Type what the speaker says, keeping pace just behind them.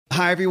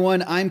Hi,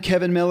 everyone. I'm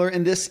Kevin Miller,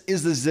 and this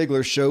is The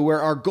Ziglar Show, where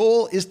our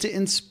goal is to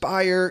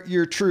inspire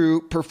your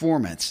true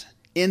performance.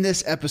 In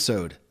this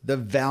episode, the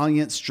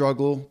valiant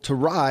struggle to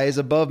rise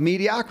above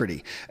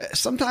mediocrity.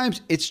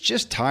 Sometimes it's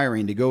just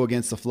tiring to go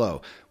against the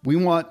flow. We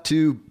want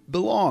to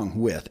belong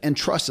with and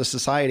trust the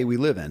society we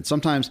live in.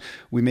 Sometimes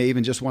we may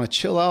even just want to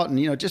chill out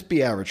and, just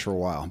be average for a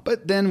while.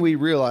 But then we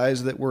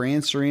realize that we're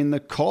answering the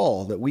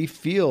call, that we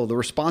feel the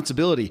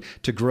responsibility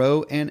to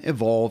grow and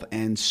evolve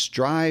and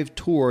strive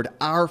toward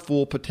our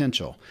full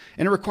potential.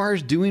 And it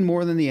requires doing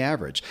more than the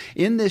average.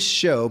 In this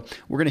show,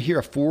 we're going to hear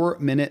a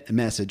 4-minute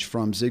message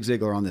from Zig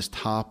Ziglar on this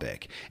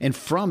topic. And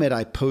from it,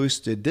 I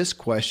posted this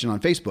question on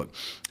Facebook.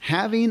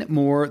 Having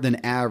more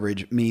than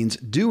average means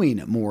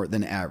doing more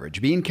than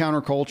average, being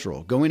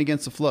countercultural, going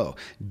against the flow.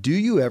 Do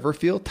you ever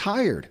feel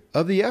tired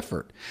of the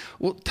effort?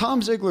 Well,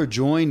 Tom Ziglar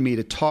joined me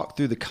to talk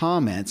through the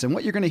comments, and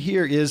what you're going to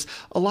hear is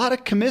a lot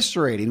of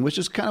commiserating, which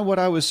is kind of what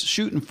I was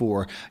shooting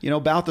for,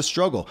 about the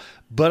struggle.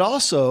 But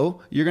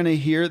also, you're going to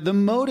hear the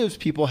motives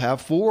people have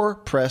for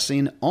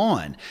pressing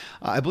on.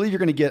 I believe you're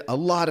going to get a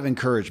lot of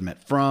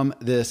encouragement from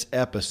this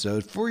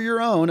episode for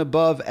your own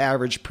above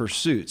average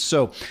pursuits.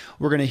 So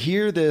we're going to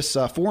hear this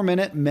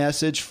 4-minute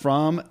message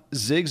from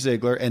Zig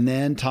Ziglar, and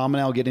then Tom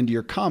and I will get into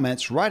your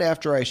comments right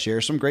after I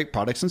share some great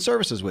products and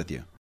services with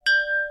you.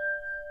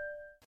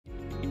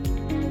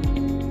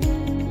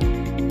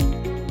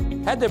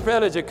 Had the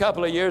privilege a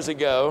couple of years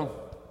ago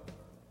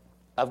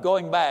of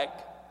going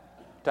back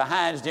to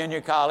Hines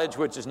Junior College,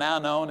 which is now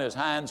known as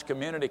Hines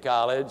Community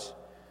College,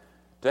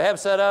 to have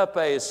set up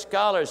a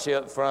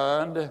scholarship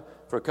fund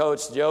for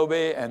Coach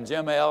Joby and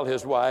Jim L.,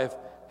 his wife,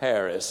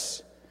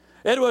 Harris.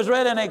 It was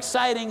really an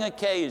exciting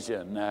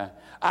occasion.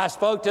 I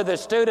spoke to the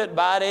student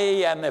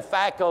body and the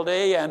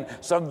faculty and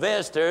some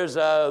visitors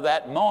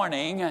that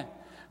morning.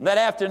 That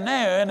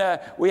afternoon,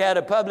 we had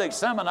a public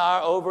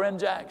seminar over in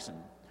Jackson.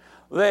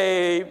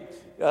 The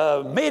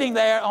meeting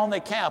there on the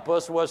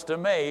campus was, to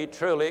me,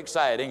 truly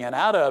exciting, and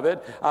out of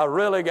it, I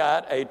really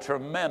got a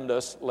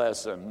tremendous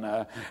lesson.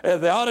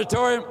 The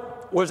auditorium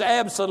was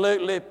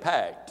absolutely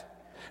packed.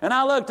 And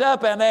I looked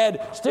up, and they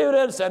had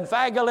students and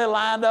faculty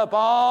lined up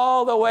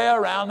all the way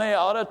around the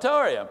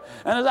auditorium.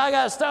 And as I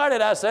got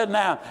started, I said,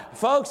 now,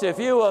 folks, if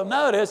you will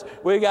notice,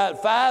 we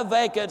got 5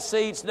 vacant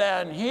seats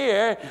down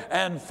here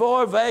and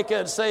 4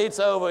 vacant seats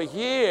over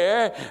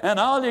here, and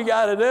all you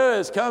got to do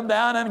is come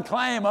down and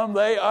claim them.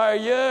 They are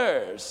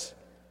yours.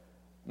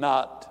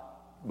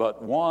 Not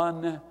but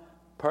one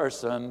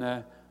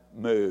person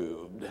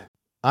moved.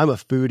 I'm a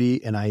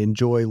foodie, and I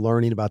enjoy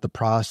learning about the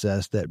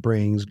process that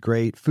brings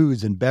great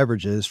foods and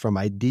beverages from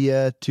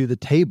idea to the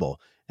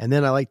table. And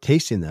then I like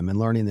tasting them and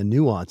learning the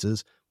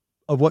nuances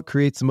of what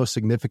creates the most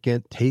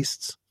significant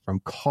tastes,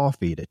 from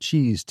coffee to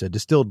cheese to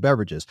distilled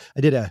beverages.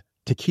 I did a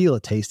tequila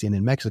tasting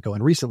in Mexico,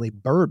 and recently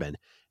bourbon.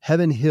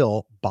 Heaven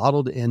Hill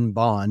bottled in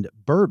bond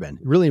bourbon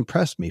really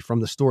impressed me from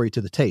the story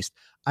to the taste.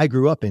 I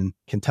grew up in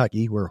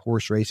Kentucky, where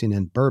horse racing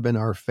and bourbon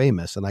are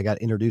famous, and I got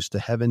introduced to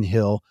Heaven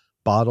Hill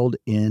bottled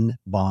in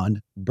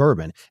bond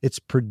bourbon. It's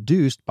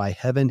produced by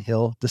Heaven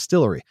Hill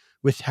Distillery,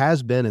 which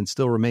has been and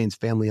still remains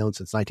family-owned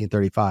since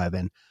 1935.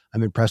 And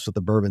I'm impressed with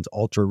the bourbon's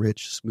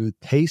ultra-rich, smooth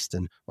taste.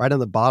 And right on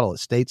the bottle, it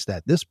states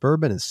that this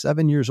bourbon is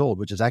 7 years old,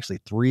 which is actually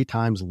 3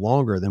 times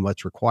longer than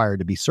what's required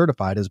to be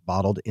certified as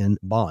bottled in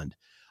bond.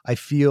 I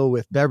feel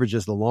with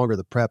beverages, the longer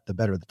the prep, the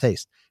better the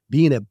taste.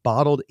 Being a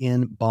bottled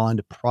in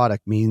bond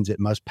product means it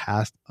must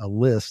pass a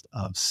list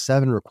of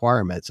 7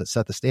 requirements that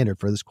set the standard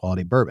for this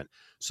quality bourbon.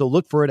 So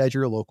look for it at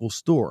your local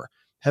store.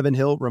 Heaven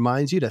Hill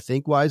reminds you to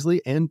think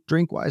wisely and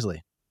drink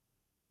wisely.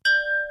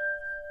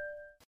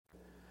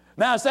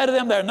 Now I said to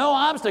them, there are no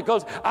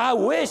obstacles. I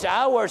wish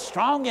I were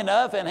strong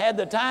enough and had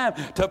the time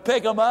to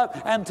pick them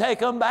up and take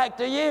them back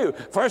to you.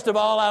 First of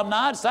all, I'm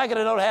not. Second,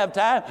 I don't have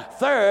time.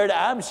 Third,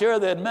 I'm sure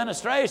the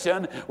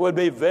administration would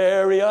be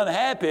very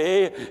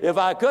unhappy if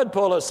I could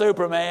pull a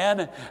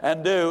Superman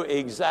and do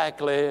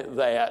exactly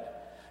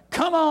that.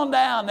 Come on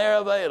down, they're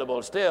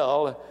available.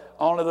 Still,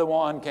 only the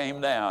one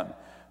came down.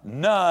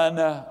 None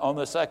on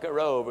the second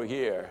row over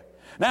here.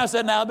 Now I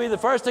said, now I'll be the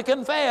first to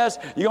confess,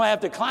 you're going to have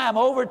to climb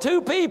over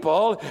 2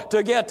 people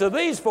to get to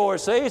these 4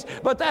 seats,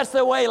 but that's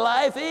the way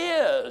life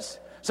is.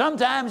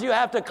 Sometimes you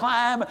have to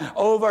climb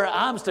over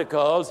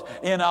obstacles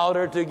in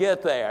order to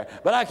get there.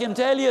 But I can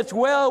tell you it's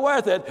well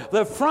worth it.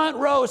 The front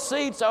row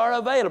seats are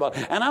available.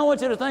 And I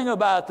want you to think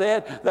about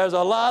that. There's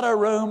a lot of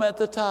room at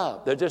the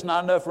top. There's just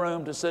not enough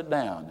room to sit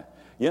down.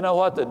 You know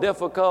what the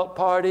difficult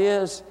part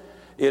is?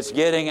 It's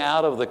getting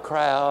out of the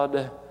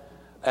crowd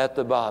at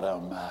the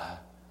bottom.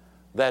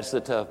 That's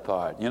the tough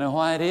part. You know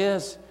why it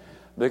is?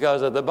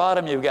 Because at the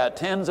bottom you've got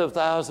tens of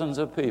thousands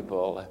of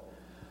people.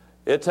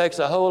 It takes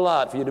a whole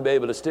lot for you to be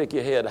able to stick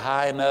your head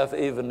high enough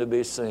even to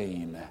be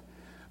seen.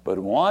 But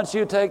once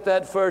you take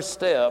that first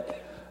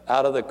step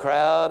out of the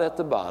crowd at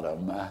the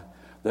bottom,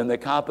 then the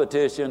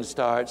competition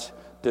starts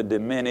to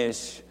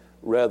diminish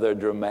rather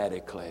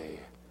dramatically.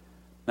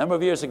 A number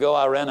of years ago,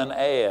 I ran an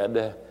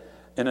ad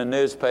in a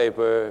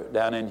newspaper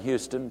down in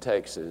Houston,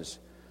 Texas.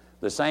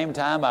 The same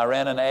time I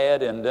ran an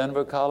ad in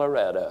Denver,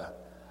 Colorado.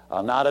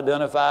 I'll not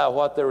identify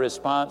what the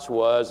response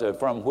was or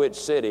from which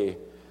city,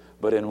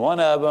 but in one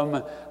of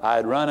them,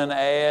 I'd run an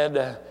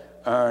ad,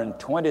 earned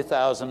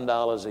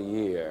 $20,000 a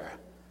year.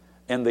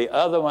 In the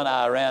other one,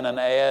 I ran an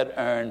ad,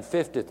 earned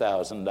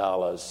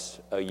 $50,000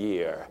 a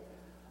year.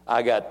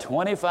 I got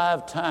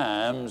 25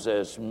 times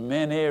as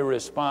many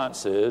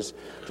responses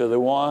to the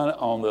one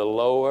on the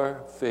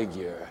lower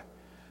figure,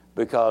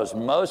 because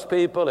most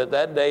people at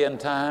that day and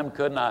time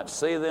could not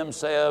see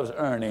themselves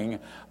earning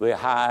the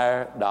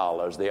higher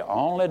dollars. The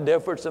only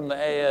difference in the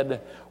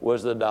ad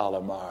was the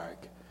dollar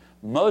mark.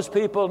 Most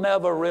people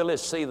never really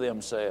see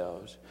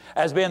themselves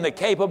as being the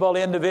capable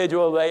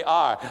individual they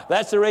are.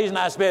 That's the reason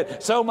I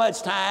spent so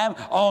much time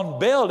on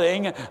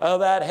building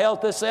that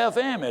healthy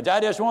self-image. I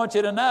just want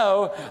you to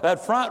know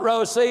that front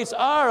row seats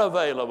are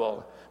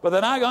available, but they're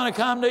not going to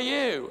come to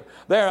you.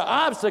 There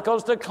are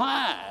obstacles to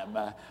climb.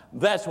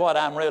 That's what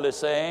I'm really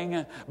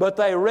saying, but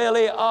they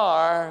really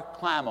are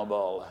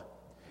climbable.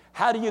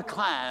 How do you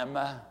climb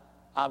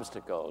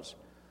obstacles?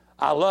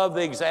 I love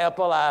the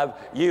example I've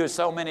used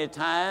so many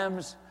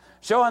times,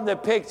 showing the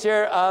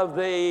picture of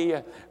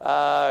the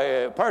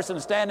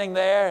person standing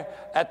there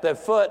at the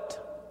foot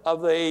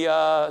of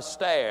the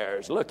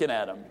stairs, looking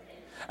at them.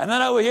 And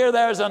then over here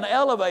there's an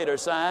elevator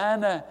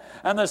sign,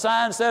 and the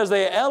sign says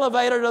the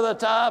elevator to the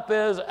top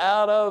is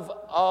out of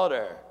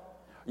order.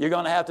 You're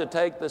going to have to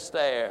take the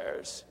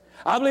stairs.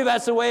 I believe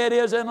that's the way it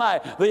is in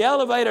life. The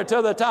elevator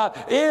to the top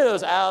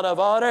is out of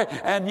order,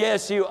 and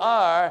yes, you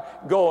are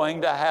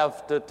going to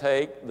have to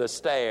take the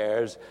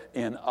stairs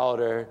in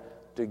order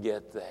to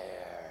get there.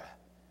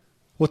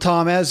 Well,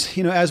 Tom,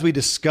 as we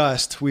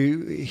discussed,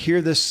 we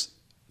hear this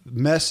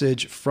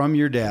message from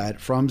your dad,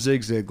 from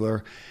Zig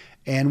Ziglar,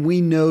 and we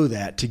know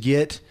that to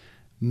get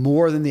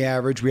more than the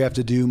average, we have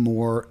to do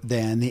more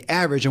than the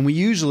average. And we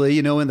usually,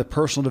 in the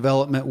personal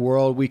development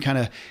world, we kind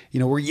of,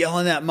 we're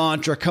yelling that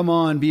mantra, come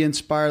on, be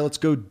inspired, let's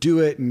go do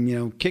it,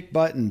 and, kick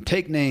butt and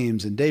take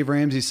names. And Dave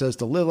Ramsey says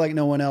to live like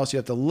no one else, you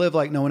have to live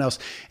like no one else.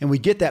 And we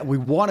get that. We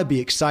want to be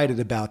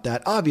excited about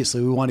that.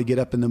 Obviously, we want to get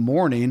up in the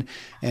morning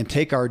and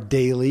take our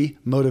daily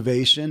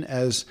motivation,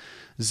 as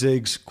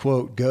Zig's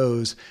quote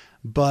goes.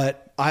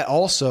 But I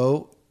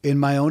also, in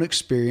my own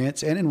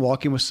experience and in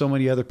walking with so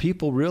many other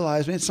people,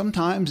 realize, man,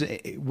 sometimes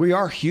we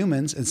are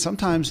humans, and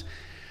sometimes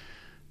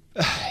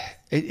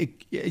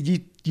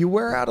you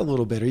wear out a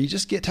little bit, or you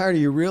just get tired, or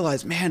you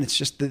realize, man, it's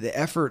just the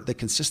effort, the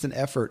consistent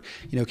effort,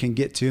 can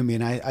get to me.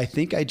 And I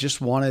think I just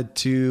wanted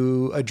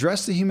to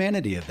address the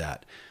humanity of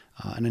that.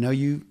 And I know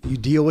you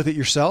deal with it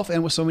yourself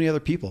and with so many other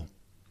people.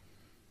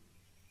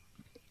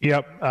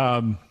 Yep.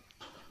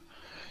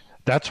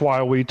 That's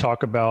why we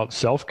talk about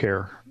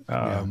self-care.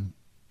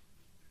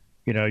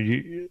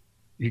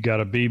 You got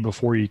to be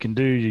before you can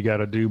do. You got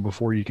to do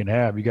before you can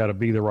have. You got to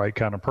be the right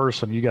kind of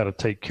person. You got to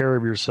take care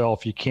of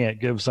yourself. You can't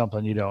give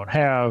something you don't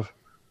have.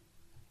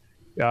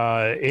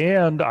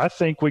 And I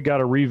think we got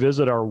to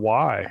revisit our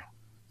why.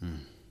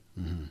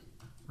 Mm-hmm.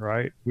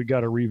 Right? We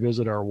got to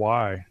revisit our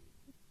why.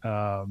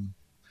 And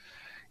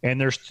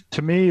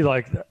to me,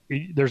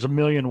 there's a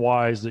million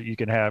whys that you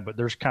can have, but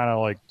there's kind of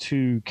like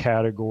two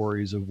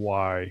categories of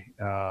why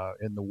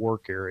in the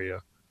work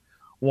area.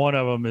 One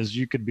of them is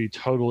you could be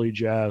totally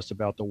jazzed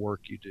about the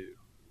work you do,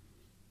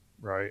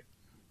 right?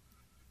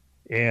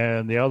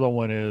 And the other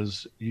one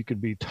is you could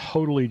be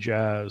totally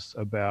jazzed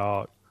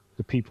about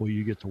the people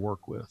you get to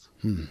work with.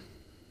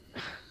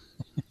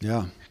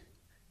 Yeah.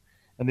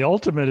 And the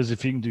ultimate is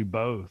if you can do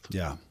both.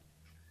 Yeah.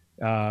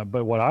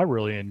 But what I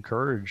really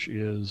encourage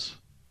is,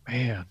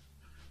 man,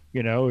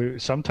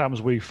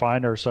 sometimes we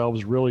find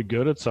ourselves really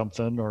good at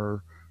something,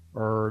 or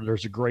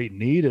there's a great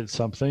need at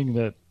something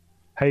that,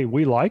 hey,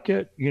 we like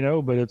it,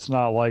 but it's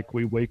not like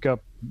we wake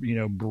up,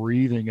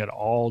 breathing it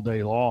all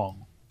day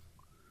long.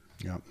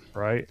 Yeah.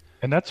 Right.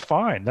 And that's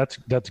fine.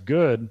 That's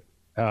good.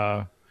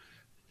 But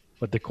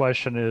the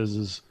question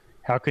is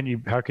how can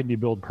you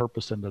build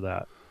purpose into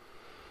that?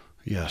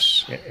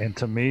 Yes. And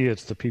to me,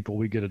 it's the people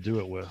we get to do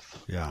it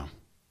with. Yeah.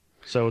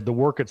 So the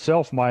work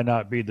itself might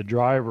not be the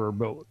driver,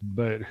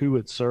 but who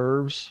it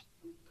serves,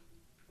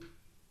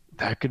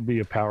 that could be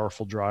a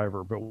powerful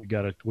driver, but we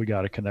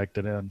got to connect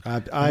it in.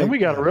 And we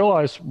got to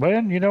realize,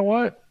 man, you know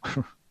what?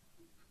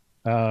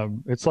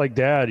 It's like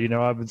Dad.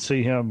 I've been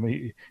see him.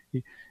 He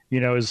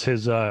is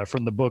his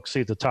from the book.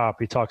 See at the top,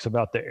 he talks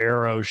about the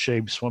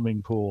arrow-shaped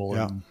swimming pool.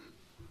 Yeah.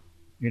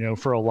 And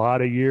for a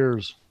lot of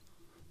years,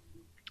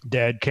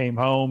 Dad came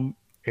home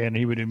and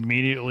he would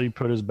immediately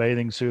put his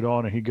bathing suit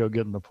on and he'd go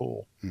get in the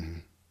pool. Mm-hmm.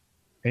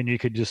 And you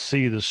could just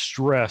see the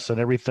stress and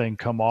everything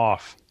come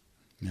off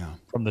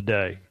from the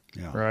day.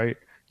 Yeah. Right.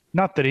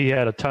 Not that he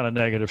had a ton of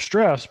negative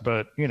stress,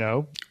 but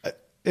and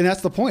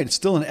that's the point. It's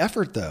still an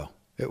effort though.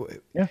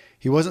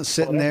 He wasn't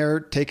sitting there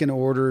taking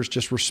orders,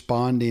 just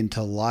responding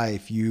to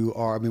life.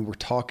 We're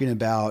talking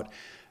about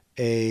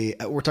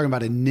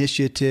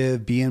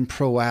initiative, being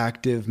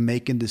proactive,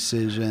 making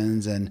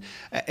decisions. And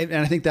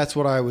I think that's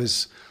what I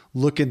was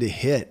looking to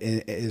hit,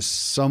 is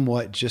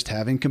somewhat just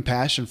having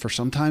compassion for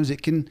sometimes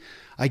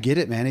I get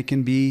it, man. It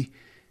can be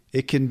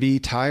It can be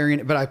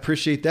tiring, but I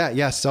appreciate that.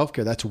 Yeah,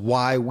 self-care. That's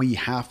why we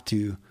have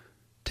to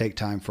take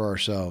time for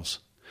ourselves.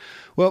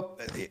 Well,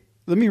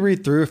 let me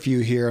read through a few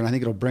here, and I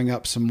think it'll bring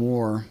up some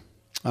more.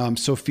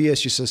 Sophia,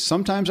 she says,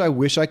 sometimes I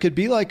wish I could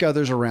be like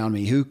others around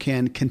me who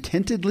can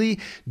contentedly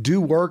do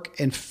work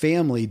and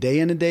family day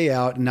in and day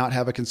out and not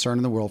have a concern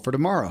in the world for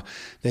tomorrow.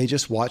 They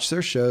just watch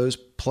their shows,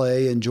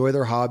 play, enjoy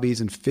their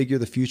hobbies, and figure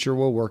the future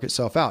will work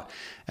itself out.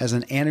 As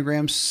an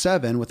Enneagram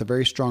 7 with a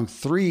very strong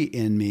 3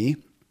 in me,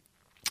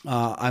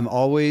 I'm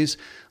always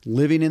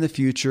living in the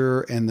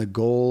future and the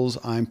goals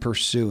I'm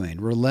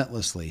pursuing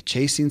relentlessly,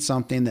 chasing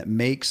something that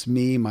makes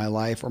me, my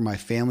life, or my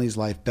family's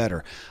life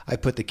better. I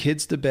put the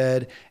kids to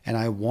bed and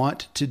I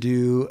want to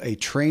do a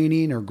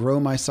training or grow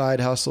my side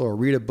hustle or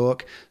read a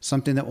book,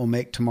 something that will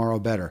make tomorrow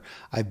better.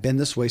 I've been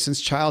this way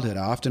since childhood.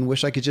 I often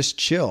wish I could just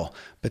chill,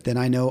 but then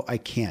I know I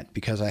can't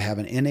because I have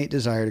an innate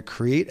desire to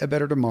create a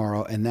better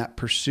tomorrow, and that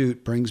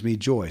pursuit brings me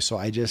joy. So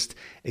I just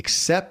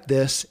accept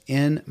this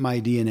in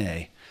my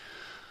DNA.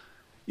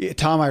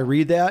 Tom, I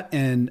read that,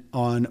 and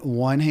on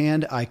one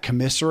hand, I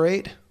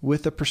commiserate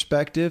with the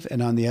perspective,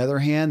 and on the other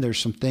hand, there's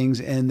some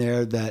things in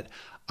there that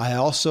I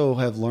also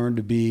have learned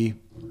to be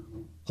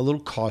a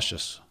little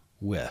cautious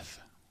with.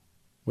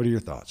 What are your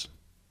thoughts?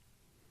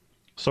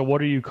 So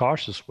what are you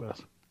cautious with?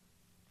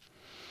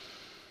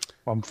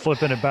 I'm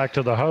flipping it back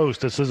to the host.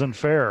 This isn't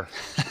fair.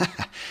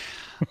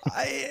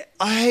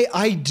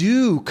 I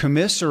do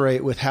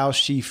commiserate with how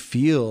she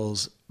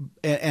feels.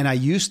 And I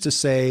used to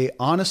say,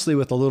 honestly,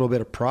 with a little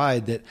bit of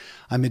pride, that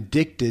I'm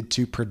addicted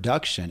to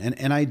production.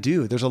 And I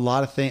do. There's a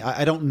lot of things.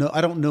 I don't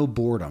know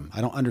boredom.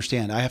 I don't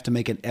understand. I have to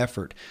make an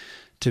effort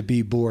to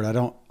be bored. I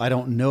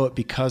don't know it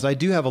because I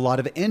do have a lot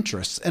of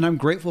interests, and I'm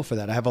grateful for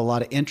that. I have a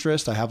lot of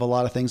interests. I have a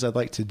lot of things I'd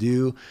like to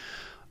do.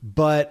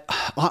 But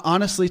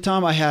honestly,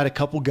 Tom, I had a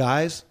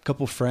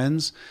couple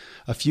friends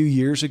a few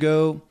years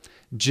ago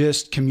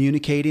just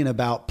communicating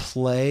about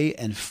play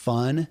and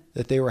fun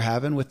that they were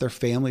having with their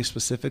family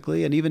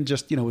specifically, and even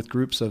just, with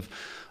groups of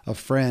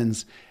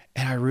friends.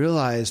 And I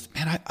realized,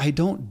 man, I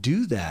don't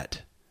do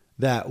that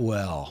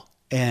well.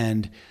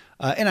 And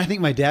I think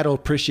my dad will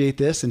appreciate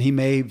this, and he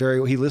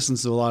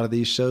listens to a lot of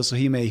these shows, so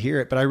he may hear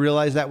it. But I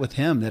realized that with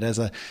him, that as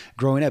a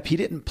growing up, he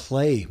didn't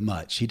play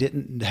much. He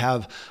didn't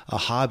have a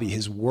hobby.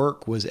 His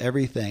work was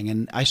everything.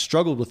 And I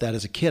struggled with that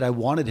as a kid. I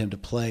wanted him to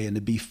play and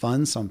to be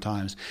fun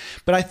sometimes.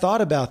 But I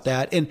thought about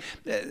that. And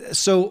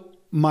so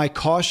my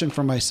caution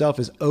for myself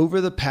is,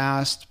 over the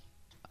past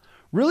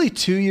really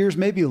 2 years,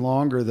 maybe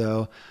longer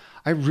though,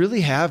 I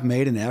really have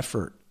made an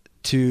effort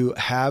to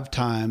have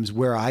times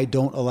where I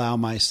don't allow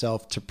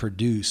myself to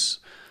produce.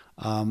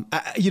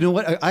 You know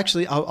what?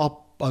 Actually,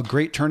 a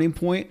great turning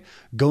point,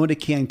 going to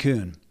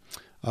Cancun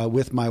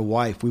with my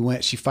wife.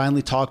 She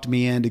finally talked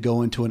me into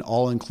going to an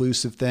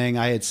all-inclusive thing.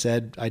 I had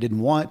said I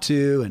didn't want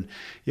to, and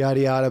yada,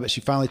 yada, but she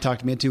finally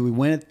talked me into. We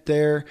went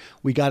there.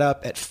 We got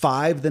up at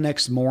 5 the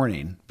next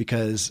morning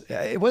because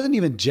it wasn't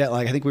even jet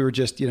lag. I think we were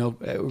just, we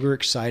were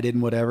excited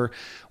and whatever.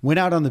 Went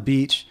out on the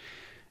beach,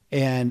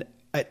 and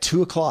at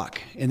 2:00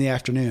 in the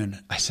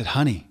afternoon, I said,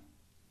 honey,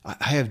 I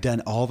have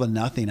done all the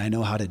nothing I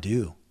know how to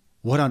do.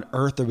 What on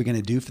earth are we going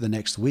to do for the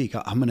next week?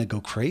 I'm going to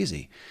go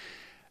crazy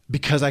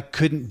because I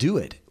couldn't do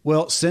it.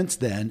 Well, since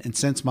then, and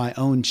since my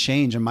own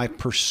change and my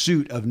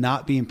pursuit of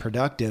not being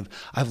productive,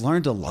 I've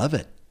learned to love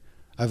it.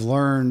 I've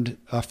learned,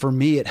 for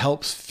me, it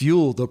helps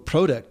fuel the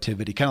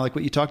productivity, kind of like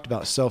what you talked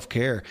about,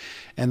 self-care.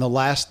 And the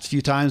last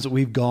few times that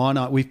we've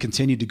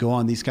continued to go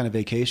on these kind of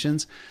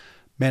vacations,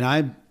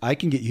 man, I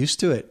can get used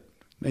to it.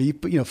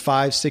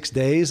 5-6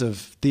 days of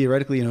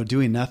theoretically,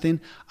 doing nothing.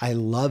 I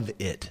love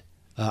it.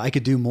 I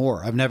could do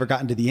more. I've never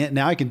gotten to the end.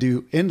 Now I can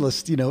do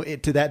endless,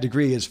 to that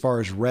degree, as far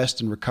as rest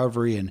and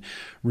recovery and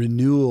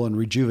renewal and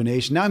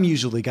rejuvenation. Now I'm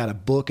usually got a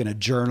book and a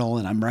journal,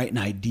 and I'm writing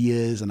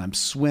ideas, and I'm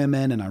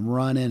swimming and I'm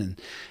running,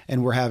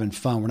 and we're having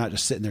fun. We're not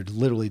just sitting there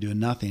literally doing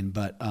nothing,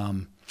 but,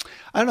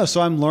 I don't know.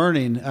 So I'm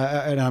learning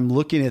and I'm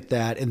looking at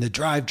that, and the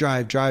drive.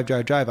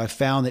 I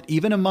found that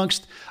even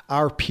amongst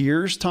our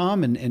peers,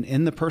 Tom, and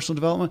in the personal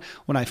development,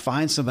 when I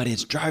find somebody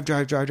it's drive,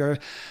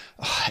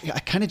 I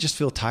kind of just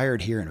feel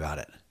tired hearing about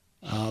it.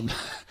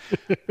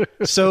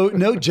 So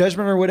no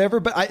judgment or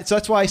whatever, but so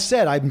that's why I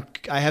said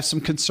I have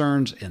some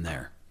concerns in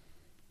there.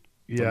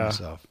 Yeah.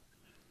 Myself.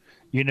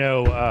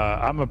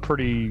 I'm a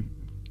pretty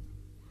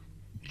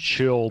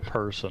chill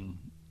person.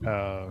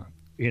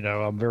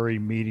 I'm very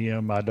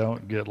medium. I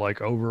don't get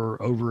like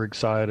over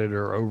excited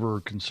or over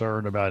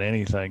concerned about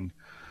anything.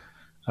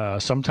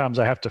 Sometimes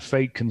I have to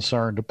fake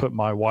concern to put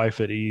my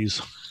wife at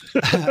ease.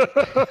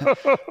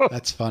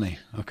 That's funny.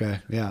 Okay.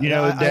 Yeah.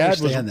 Dad I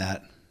understand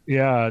that.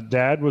 Yeah.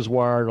 Dad was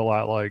wired a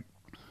lot like,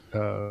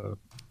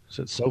 is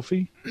it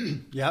Sophie?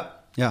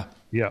 Yep. Yeah.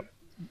 Yep.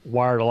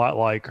 Wired a lot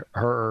like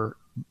her,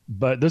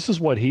 but this is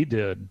what he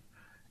did.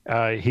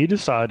 He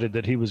decided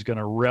that he was going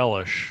to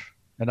relish,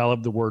 and I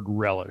love the word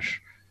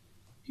relish.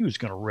 he was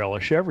going to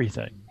relish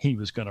everything. He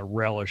was going to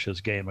relish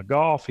his game of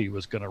golf. He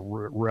was going to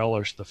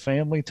relish the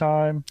family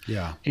time.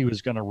 Yeah. He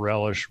was going to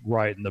relish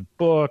writing the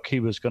book.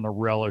 He was going to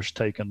relish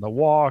taking the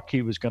walk.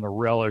 He was going to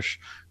relish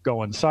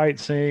going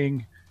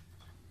sightseeing.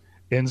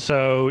 And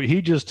so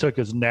he just took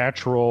his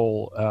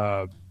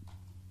natural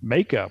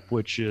makeup,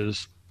 which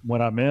is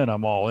when I'm in,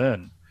 I'm all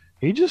in.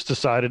 He just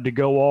decided to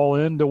go all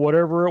into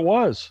whatever it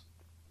was.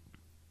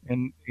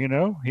 And, you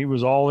know, he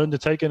was all into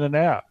taking a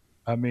nap.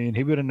 I mean,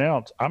 he would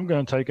announce, I'm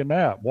going to take a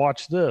nap.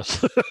 Watch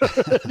this.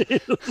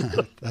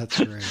 That's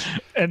great.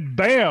 And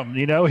bam,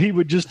 you know, he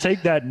would just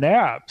take that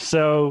nap.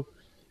 So,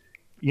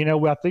 you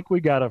know, I think we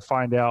got to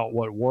find out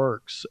what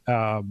works.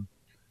 I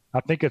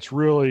think it's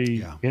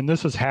really, and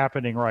this is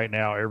happening right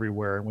now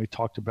everywhere. And we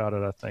talked about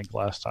it, I think,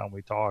 last time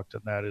we talked.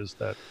 And that is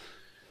that,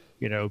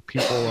 you know,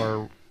 people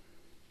are,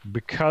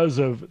 because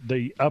of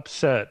the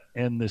upset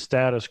in the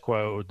status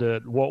quo,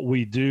 that what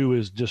we do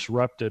is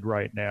disrupted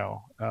right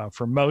now.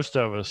 For most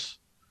of us,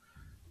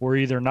 we're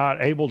either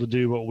not able to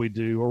do what we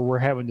do, or we're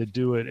having to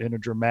do it in a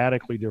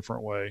dramatically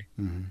different way.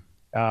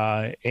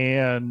 Mm-hmm.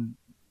 And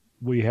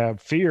we have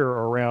fear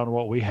around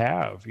what we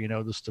have, you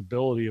know, the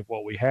stability of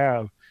what we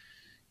have.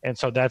 And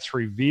so that's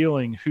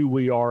revealing who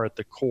we are at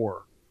the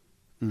core.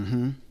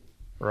 Mm-hmm.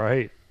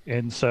 Right.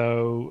 And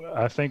so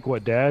I think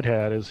what Dad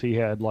had is he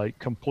had like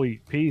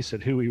complete peace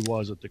at who he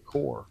was at the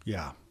core.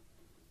 Yeah.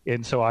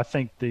 And so I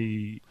think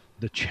the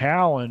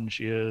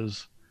challenge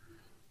is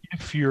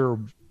if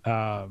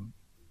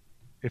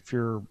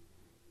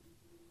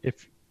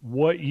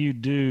what you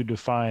do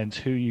defines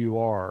who you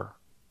are,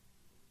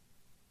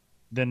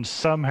 then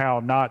somehow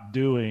not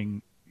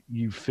doing,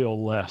 you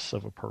feel less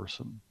of a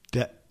person.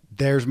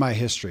 There's my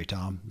history,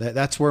 Tom.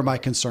 That's where my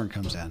concern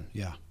comes in.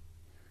 Yeah.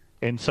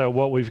 And so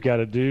what we've got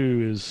to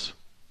do is,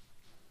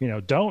 you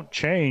know, don't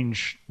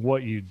change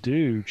what you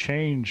do,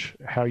 change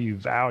how you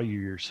value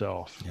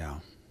yourself. Yeah.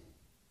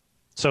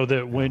 So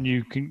that when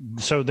you can,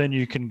 so then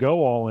you can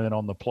go all in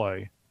on the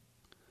play.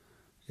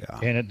 Yeah.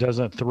 And it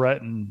doesn't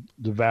threaten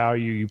the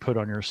value you put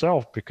on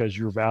yourself, because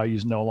your value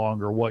is no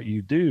longer what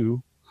you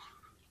do.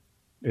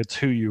 It's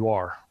who you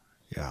are.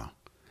 Yeah.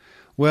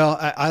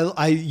 Well,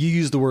 you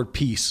use the word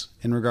peace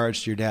in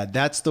regards to your dad.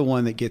 That's the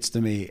one that gets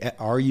to me.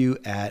 Are you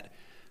at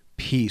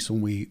peace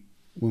when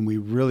we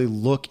really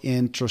look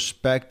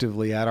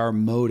introspectively at our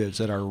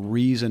motives, at our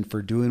reason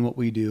for doing what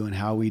we do and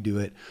how we do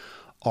it?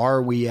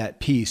 Are we at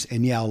peace?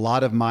 And yeah, a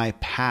lot of my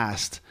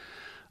past,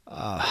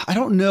 I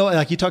don't know,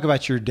 like you talk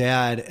about your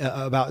dad,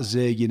 about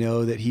Zig, you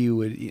know, that he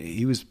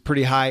was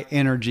pretty high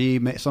energy.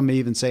 Some may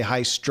even say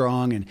high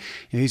strung, and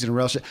you know, he's in a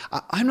relationship.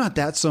 I'm not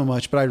that so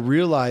much, but I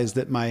realized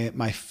that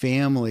my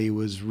family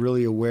was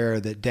really aware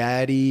that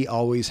Daddy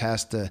always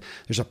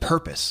there's a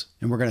purpose,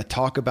 and we're going to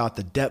talk about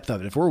the depth of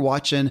it. If we're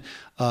watching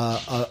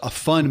a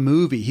fun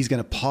movie, he's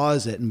going to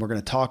pause it, and we're going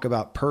to talk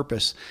about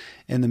purpose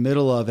in the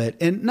middle of it.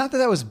 And not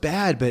that was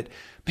bad, but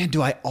man,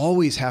 do I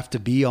always have to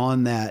be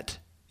on that?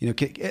 You know,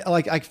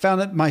 like I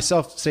found it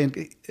myself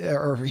saying,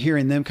 or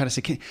hearing them kind of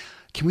say, can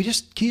you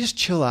just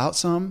chill out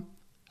some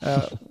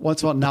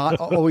once in a while, not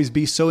always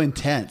be so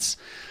intense,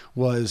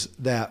 was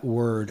that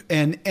word.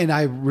 And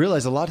I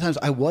realized a lot of times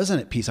I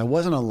wasn't at peace. I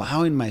wasn't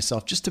allowing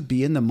myself just to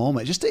be in the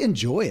moment, just to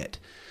enjoy it.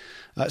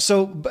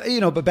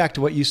 But back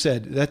to what you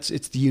said, it's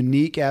the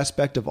unique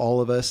aspect of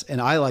all of us. And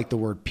I like the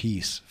word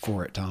peace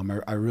for it,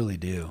 Tom. I really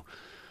do.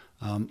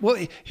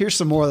 Well, here's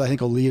some more that I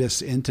think will lead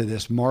us into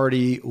this.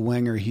 Marty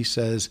Wenger, he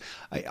says,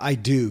 I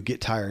do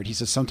get tired. He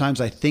says, sometimes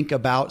I think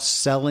about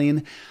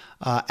selling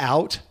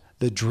out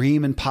the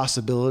dream and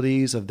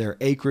possibilities of their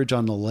acreage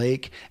on the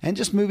lake and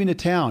just moving to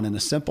town in a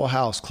simple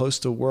house close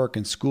to work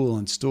and school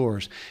and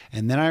stores.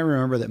 And then I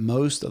remember that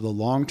most of the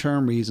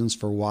long-term reasons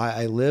for why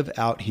I live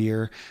out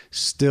here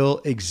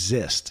still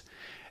exist.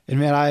 And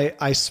man,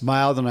 I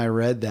smiled when I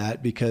read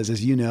that, because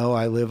as you know,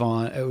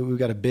 we've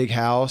got a big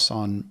house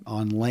on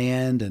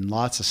land and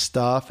lots of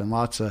stuff and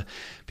lots of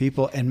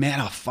people. And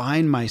man, I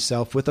find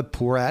myself with a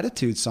poor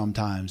attitude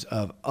sometimes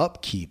of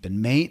upkeep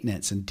and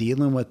maintenance and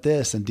dealing with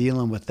this and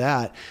dealing with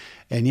that.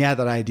 And yeah,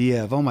 that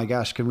idea of, oh my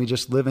gosh, can we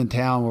just live in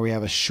town where we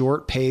have a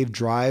short paved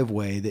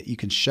driveway that you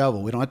can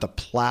shovel? We don't have to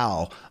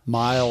plow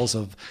miles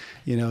of,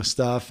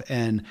 stuff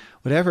and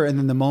whatever. And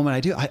then the moment I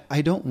do,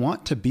 I don't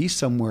want to be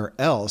somewhere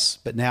else,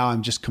 but now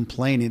I'm just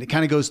complaining. It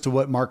kind of goes to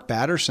what Mark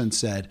Batterson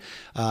said.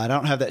 I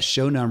don't have that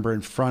show number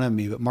in front of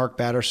me, but Mark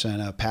Batterson,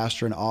 a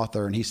pastor and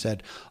author, and he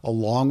said,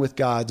 along with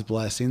God's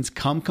blessings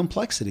come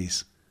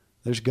complexities.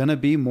 There's going to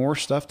be more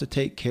stuff to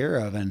take care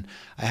of. And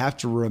I have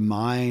to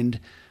remind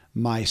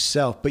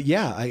myself. But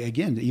yeah,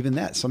 again, even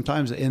that,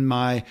 sometimes in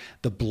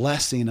the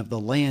blessing of the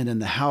land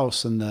and the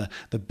house and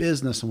the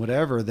business and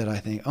whatever, that I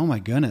think, oh my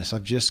goodness,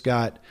 I've just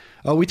got,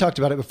 we talked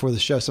about it before the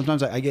show.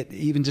 Sometimes I get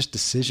even just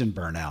decision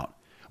burnout,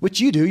 which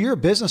you do. You're a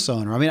business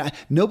owner. I mean,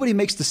 nobody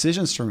makes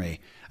decisions for me.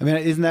 I mean,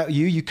 isn't that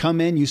you? You come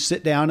in, you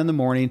sit down in the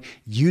morning,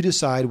 you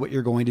decide what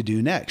you're going to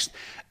do next.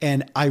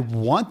 And I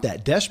want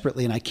that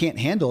desperately, and I can't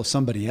handle if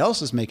somebody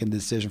else is making the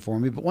decision for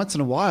me. But once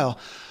in a while,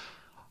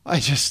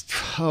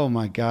 Oh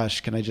my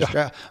gosh, can I just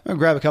I'm going to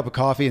grab a cup of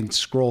coffee and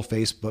scroll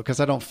Facebook because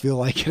I don't feel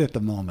like it at the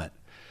moment.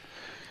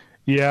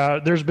 Yeah,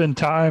 there's been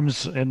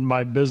times in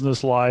my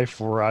business life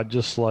where I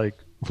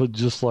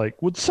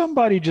would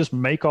somebody just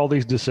make all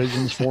these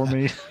decisions for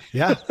me?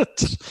 Yeah.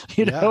 It's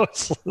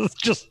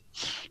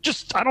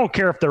just, I don't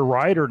care if they're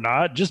right or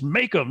not, just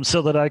make them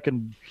so that I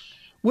can,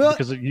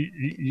 because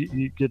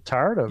you get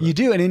tired of it. You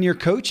do. And in your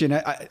coaching,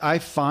 I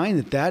find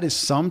that is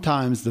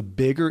sometimes the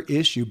bigger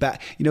issue.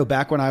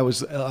 Back when I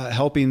was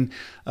helping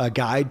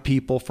guide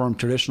people from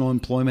traditional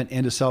employment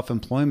into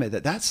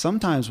self-employment, that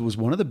sometimes was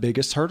one of the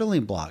biggest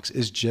hurdling blocks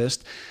is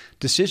just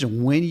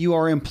decision. When you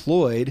are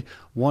employed,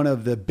 one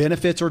of the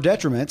benefits or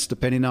detriments,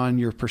 depending on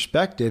your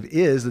perspective,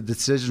 is the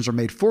decisions are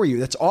made for you.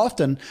 That's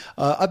often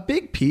a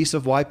big piece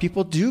of why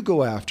people do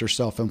go after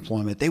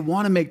self-employment. They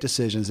want to make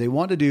decisions. They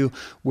want to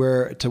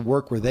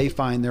work where they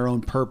find their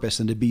own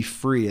purpose and to be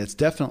free. It's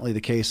definitely the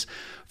case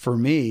for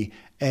me.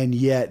 And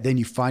yet then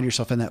you find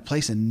yourself in that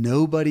place and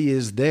nobody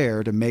is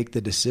there to make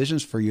the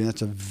decisions for you. And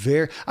that's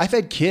I've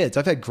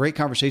had great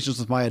conversations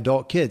with my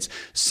adult kids,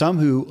 some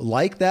who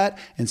like that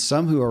and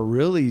some who are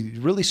really,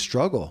 really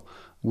struggle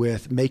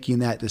with making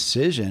that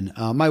decision.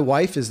 My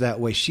wife is that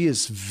way. She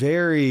is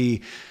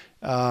very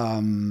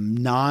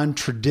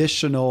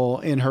non-traditional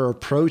in her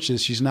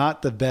approaches. She's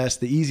not the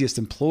easiest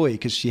employee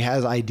because she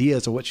has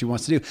ideas of what she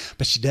wants to do,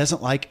 but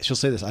she'll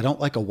say this, I don't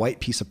like a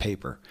white piece of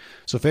paper.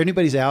 So if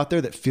anybody's out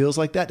there that feels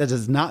like that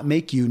does not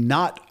make you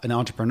not an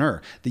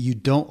entrepreneur, that you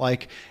don't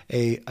like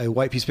a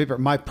white piece of paper.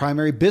 My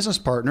primary business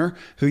partner,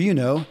 who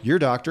your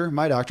doctor,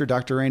 my doctor,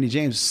 Dr. Randy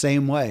James,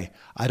 same way.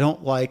 I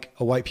don't like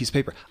a white piece of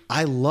paper.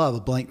 I love a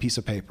blank piece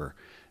of paper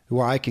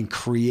where I can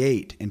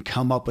create and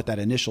come up with that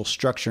initial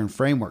structure and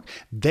framework.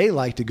 They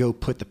like to go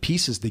put the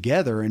pieces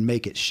together and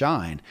make it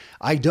shine.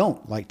 I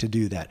don't like to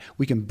do that.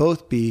 We can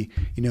both be,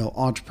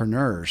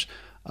 entrepreneurs.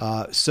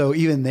 So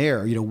even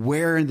there,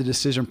 where in the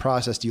decision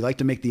process do you like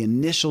to make the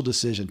initial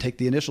decision, take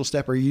the initial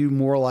step? Or are you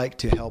more like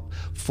to help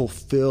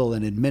fulfill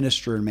and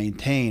administer and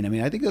maintain? I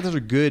mean, I think that those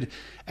are good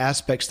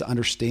aspects to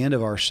understand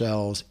of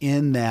ourselves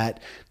in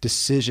that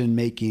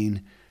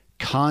decision-making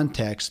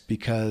context,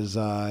 because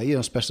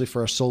especially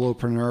for a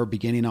solopreneur,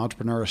 beginning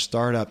entrepreneur, a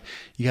startup,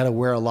 you got to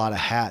wear a lot of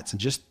hats, and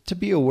just to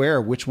be aware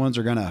of which ones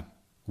are going to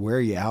wear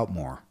you out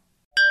more.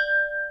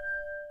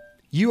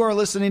 You are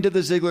listening to The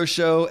Ziglar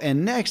Show,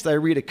 and next I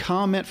read a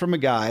comment from a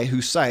guy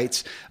who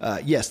cites,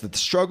 yes, that the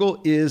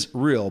struggle is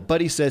real, but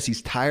he says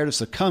he's tired of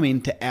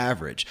succumbing to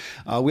average.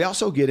 We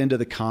also get into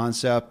the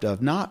concept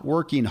of not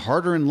working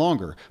harder and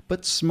longer,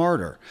 but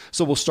smarter.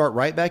 So we'll start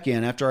right back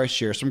in after I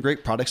share some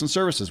great products and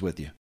services with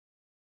you.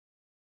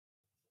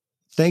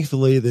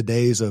 Thankfully, the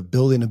days of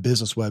building a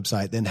business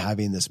website, then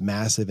having this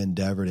massive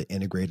endeavor to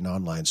integrate an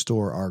online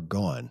store are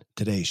gone.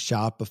 Today,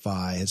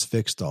 Shopify has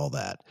fixed all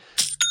that.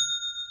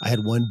 I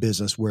had one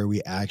business where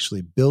we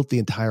actually built the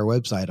entire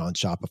website on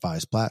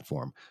Shopify's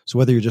platform. So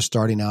whether you're just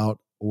starting out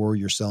or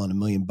you're selling $1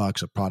 million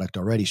of product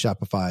already,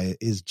 Shopify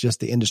is just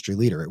the industry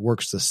leader. It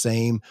works the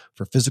same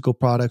for physical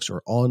products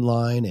or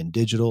online and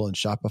digital, and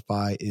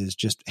Shopify is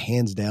just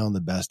hands down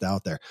the best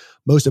out there.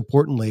 Most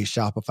importantly,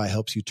 Shopify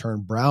helps you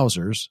turn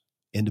browsers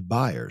into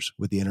buyers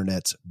with the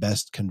internet's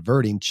best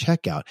converting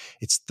checkout.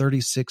 It's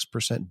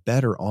 36%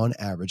 better on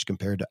average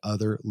compared to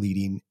other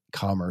leading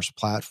commerce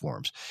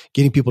platforms.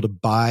 Getting people to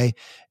buy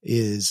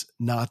is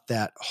not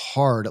that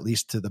hard, at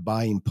least to the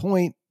buying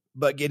point,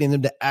 but getting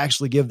them to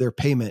actually give their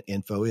payment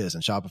info is,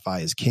 and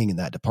Shopify is king in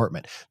that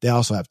department. They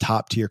also have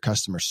top tier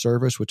customer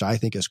service, which I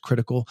think is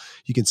critical.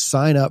 You can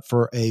sign up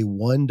for a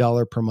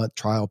 $1 per month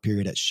trial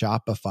period at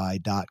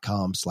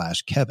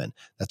shopify.com/Kevin.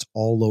 That's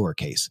all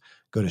lowercase.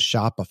 Go to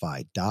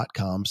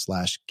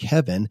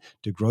shopify.com/Kevin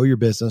to grow your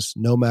business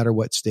no matter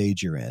what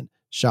stage you're in.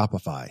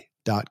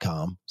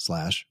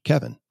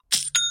 Shopify.com/Kevin.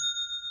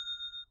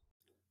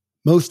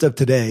 Most of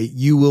today,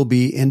 you will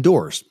be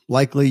indoors,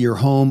 likely your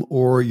home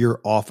or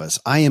your office.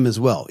 I am as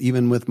well.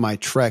 Even with my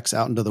treks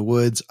out into the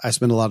woods, I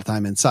spend a lot of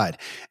time inside.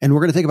 And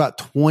we're going to take about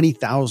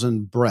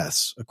 20,000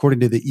 breaths.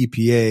 According to the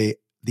EPA,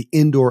 the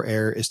indoor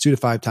air is 2 to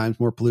 5 times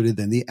more polluted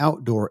than the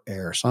outdoor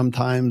air,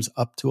 sometimes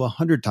up to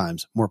 100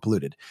 times more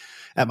polluted.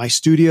 At my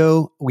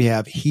studio, we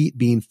have heat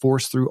being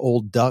forced through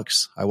old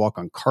ducts. I walk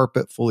on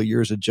carpet full of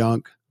years of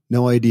junk.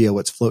 No idea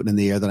what's floating in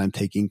the air that I'm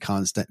taking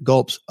constant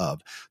gulps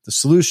of. The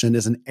solution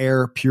is an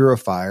air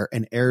purifier,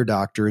 and Air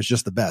Doctor is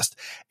just the best.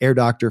 Air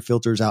Doctor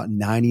filters out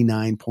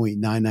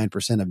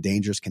 99.99% of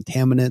dangerous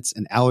contaminants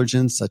and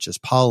allergens such as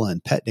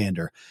pollen, pet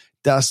dander,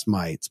 dust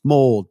mites,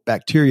 mold,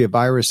 bacteria,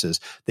 viruses.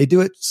 They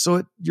do it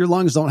so your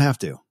lungs don't have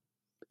to.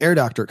 Air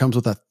Doctor comes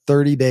with a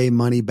 30-day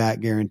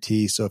money-back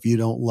guarantee, so if you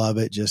don't love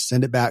it, just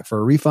send it back for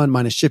a refund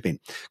minus shipping.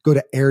 Go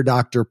to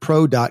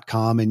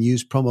airdoctorpro.com and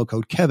use promo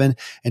code Kevin,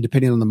 and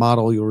depending on the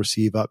model, you'll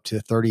receive up to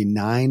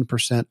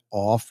 39%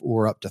 off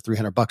or up to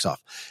 $300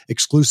 off.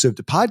 Exclusive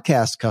to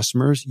podcast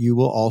customers, you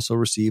will also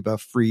receive a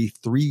free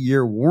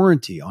 3-year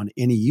warranty on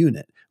any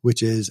unit,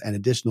 which is an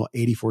additional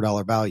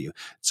 $84 value.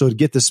 So to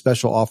get this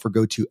special offer,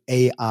 go to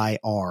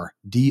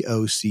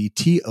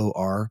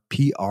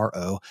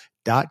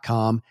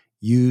airdoctorpro.com.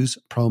 use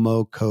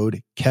promo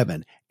code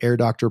Kevin,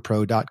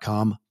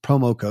 airdoctorpro.com,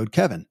 promo code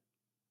Kevin.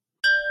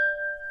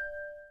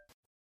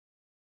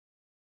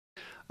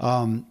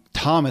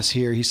 Thomas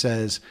here, he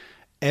says,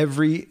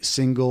 every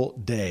single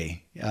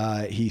day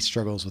he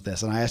struggles with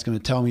this. And I ask him to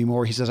tell me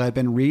more. He says, I've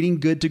been reading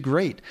Good to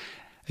Great.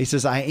 He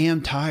says, I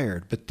am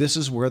tired, but this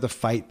is where the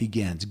fight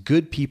begins.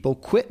 Good people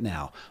quit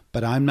now,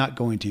 but I'm not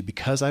going to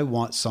because I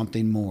want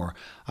something more.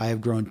 I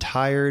have grown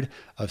tired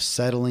of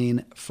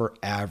settling for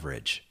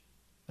average.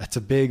 That's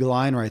a big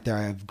line right there.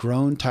 I have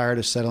grown tired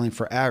of settling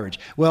for average.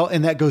 Well,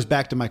 and that goes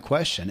back to my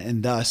question.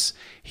 And thus,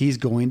 he's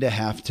going to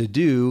have to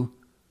do,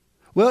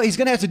 well, he's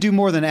going to have to do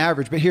more than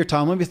average. But here,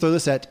 Tom, let me throw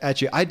this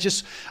at you. I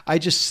just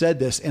said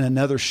this in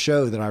another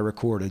show that I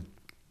recorded.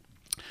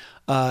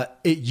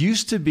 It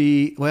used to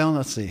be, well,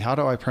 let's see. How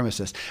do I premise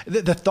this?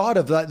 The thought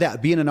of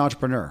that being an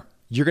entrepreneur,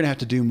 you're going to have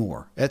to do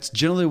more. That's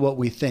generally what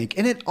we think.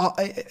 And it,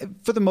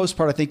 for the most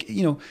part, I think,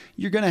 you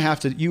are going to have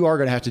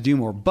to do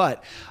more.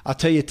 But I'll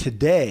tell you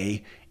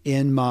today,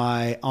 in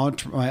my own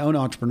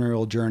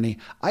entrepreneurial journey,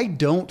 I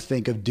don't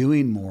think of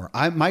doing more.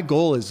 My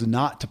goal is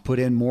not to put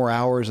in more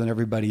hours than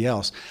everybody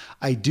else.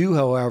 I do,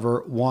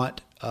 however,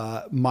 want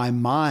my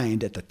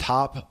mind at the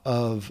top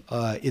of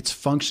its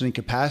functioning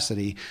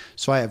capacity.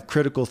 So I have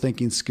critical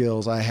thinking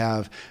skills. I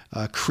have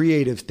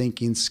creative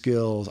thinking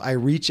skills. I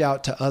reach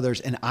out to others,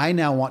 and I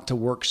now want to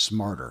work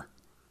smarter.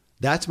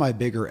 That's my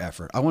bigger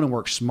effort. I want to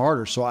work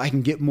smarter so I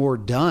can get more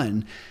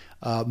done,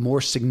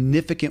 more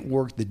significant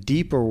work, the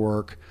deeper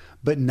work,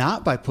 but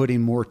not by putting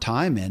more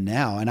time in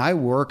now. And I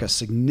work a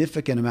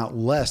significant amount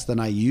less than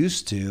I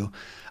used to.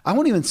 I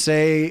won't even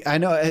say, I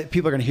know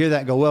people are going to hear that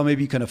and go, well,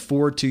 maybe you can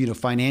afford to,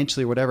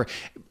 financially or whatever.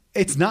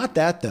 It's not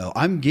that though.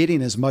 I'm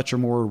getting as much or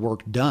more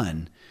work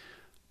done,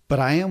 but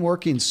I am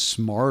working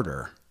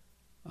smarter.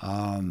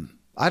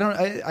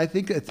 I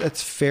think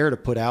that's fair to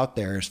put out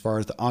there as far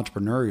as the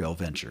entrepreneurial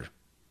venture.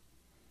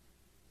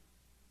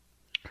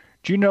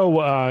 Do you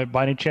know,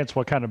 by any chance,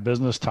 what kind of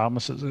business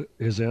Thomas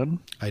is in?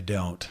 I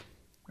don't.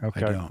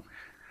 Okay. I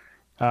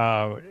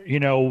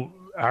don't.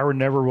 I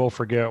never will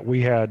forget,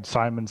 we had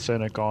Simon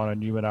Sinek on,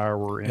 and you and I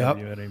were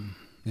interviewing him.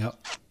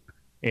 Yep.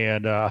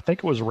 And I think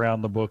it was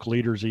around the book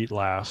Leaders Eat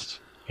Last.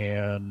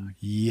 And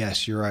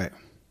yes, you're right.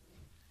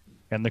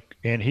 And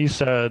he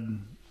said,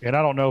 and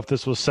I don't know if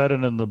this was said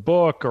in the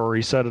book or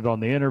he said it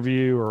on the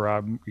interview,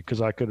 or because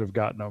I could have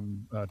gotten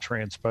them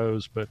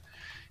transposed, but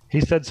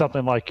he said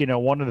something like,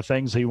 one of the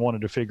things he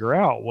wanted to figure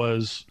out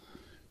was,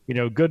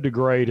 Good to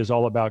Great is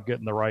all about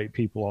getting the right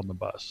people on the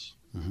bus.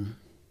 Mm-hmm.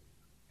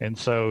 And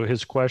so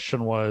his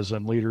question was,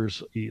 and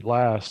Leaders Eat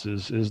Last,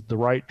 is the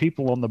right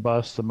people on the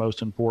bus the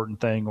most important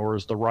thing, or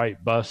is the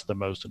right bus the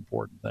most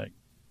important thing?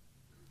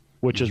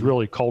 Which is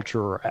really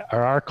culture,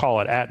 or I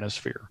call it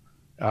atmosphere.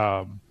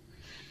 And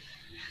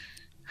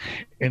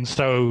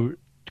so,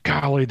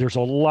 golly, there's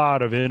a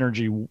lot of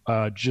energy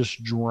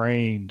just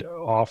drained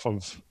off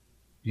of,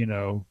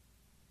 a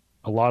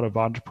lot of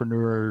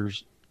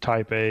entrepreneurs,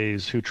 type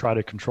A's, who try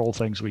to control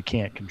things we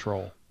can't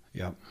control.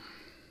 Yep.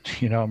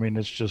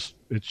 It's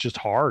just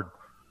hard.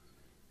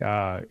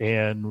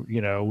 And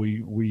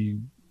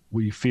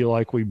we feel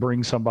like we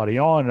bring somebody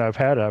on, and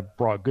I've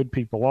brought good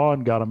people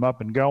on, got them up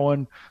and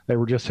going. They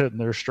were just hitting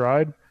their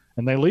stride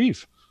and they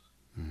leave.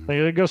 Mm-hmm.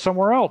 They go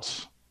somewhere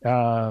else.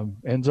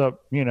 Ends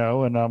up,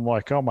 and I'm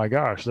like, oh my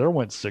gosh, there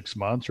went 6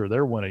 months or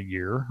there went a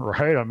year,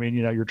 right?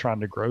 You're trying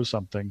to grow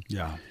something.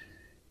 Yeah.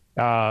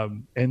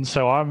 And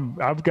so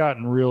I've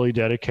gotten really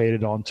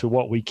dedicated onto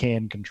what we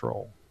can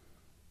control.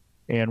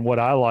 And what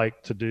I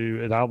like to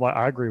do, and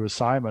I agree with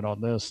Simon on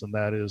this, and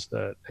that is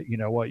that,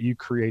 you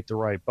create the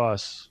right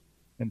bus.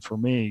 And for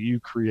me, you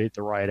create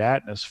the right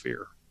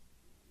atmosphere,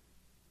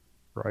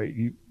 right?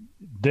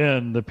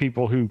 Then the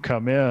people who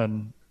come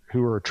in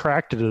who are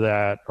attracted to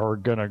that they're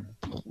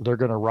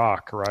going to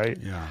rock, right?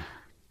 Yeah.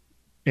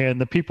 And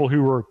the people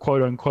who are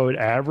quote unquote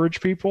average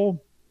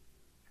people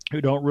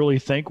who don't really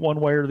think one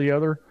way or the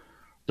other,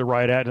 the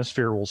right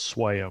atmosphere will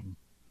sway them.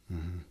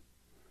 Mm-hmm.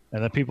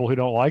 And the people who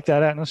don't like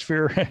that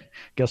atmosphere,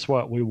 guess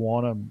what? We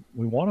want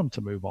them to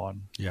move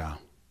on. Yeah.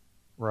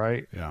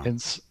 Right. Yeah.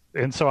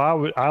 And so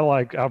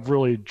I've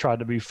really tried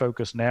to be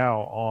focused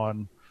now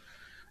on,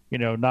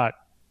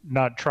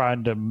 not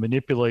trying to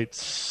manipulate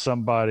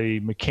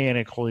somebody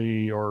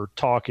mechanically or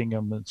talking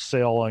them and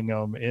selling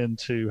them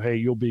into, hey,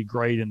 you'll be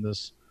great in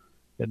this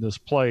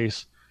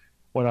place.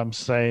 What I'm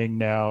saying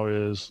now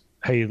is,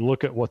 hey,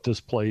 look at what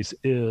this place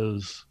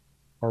is.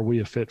 Are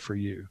we a fit for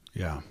you?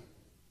 Yeah.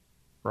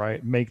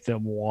 Right. Make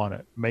them want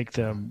it. Make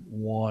them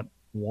want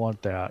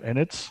that.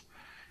 And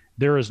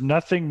there is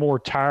nothing more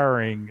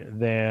tiring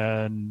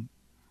than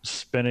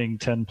spinning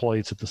 10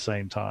 plates at the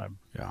same time.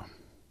 Yeah.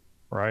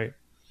 Right.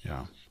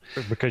 Yeah.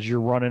 Because you're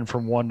running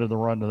from one to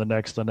the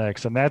next. And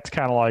that's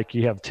kind of like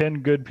you have 10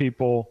 good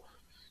people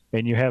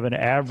and you have an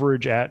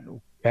average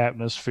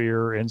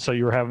atmosphere. And so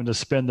you're having to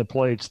spin the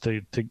plates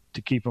to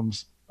keep them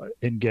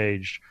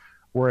engaged.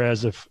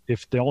 Whereas if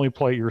the only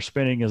plate you're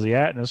spinning is the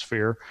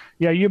atmosphere,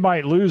 yeah, you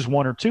might lose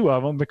one or two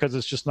of them because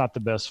it's just not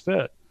the best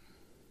fit.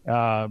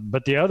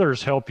 But the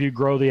others help you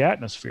grow the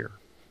atmosphere.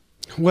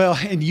 Well,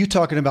 and you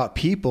talking about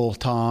people,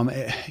 Tom,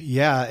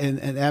 yeah, and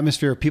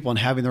atmosphere of people and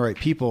having the right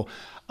people.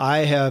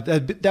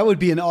 That would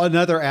be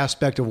another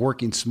aspect of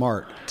working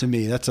smart to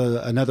me. That's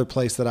another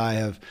place that I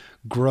have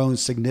grown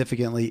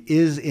significantly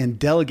is in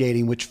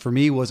delegating, which for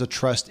me was a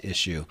trust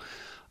issue.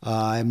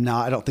 I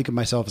don't think of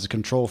myself as a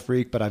control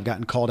freak, but I've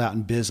gotten called out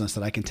in business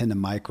that I can tend to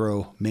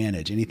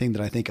micromanage. Anything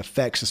that I think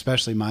affects,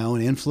 especially my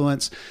own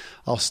influence,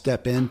 I'll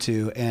step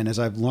into. And as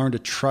I've learned to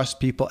trust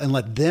people and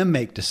let them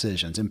make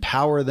decisions,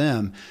 empower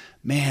them,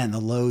 man, the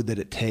load that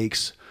it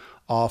takes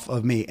off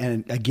of me.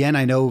 And again,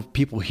 I know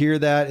people hear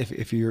that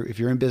if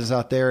you're in business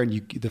out there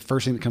and the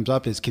first thing that comes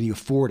up is, can you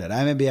afford it?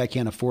 Maybe I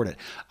can't afford it.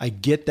 I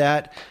get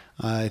that.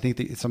 I think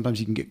that sometimes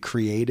you can get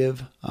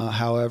creative,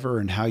 however,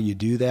 and how you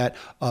do that.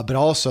 But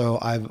also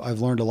I've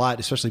learned a lot,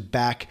 especially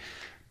back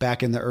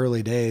in the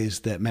early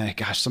days, that, man,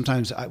 gosh,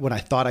 sometimes when I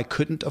thought I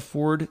couldn't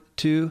afford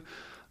to,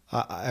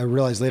 I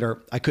realized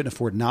later I couldn't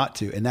afford not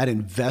to. And that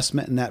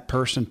investment in that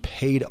person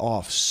paid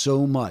off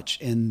so much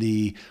in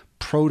the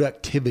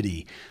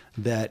productivity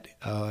that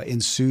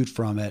ensued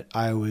from it.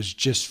 I was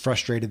just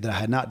frustrated that I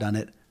had not done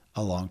it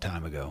a long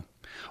time ago.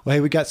 Well, hey,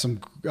 we got some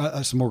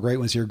more great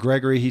ones here.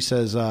 Gregory, he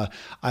says, I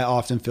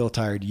often feel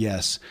tired.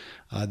 Yes.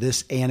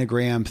 This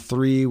anagram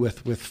 3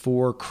 with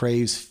 4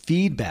 craves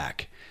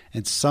feedback.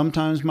 And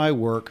sometimes my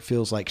work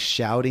feels like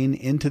shouting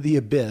into the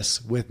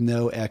abyss with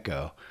no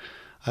echo.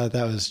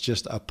 That was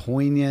just a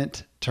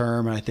poignant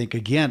term. And I think,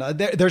 again,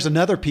 there's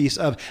another piece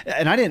of,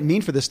 and I didn't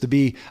mean for this to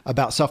be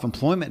about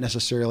self-employment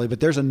necessarily, but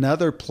there's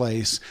another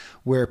place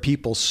where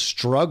people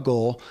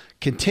struggle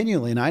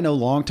continually. And I know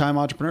longtime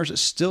entrepreneurs that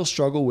still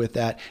struggle with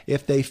that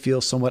if they feel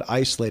somewhat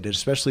isolated,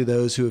 especially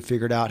those who have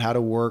figured out how to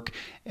work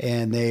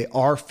and they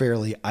are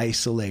fairly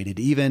isolated.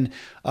 Even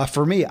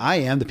for me,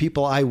 the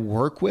people I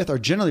work with are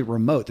generally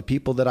remote. The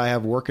people that I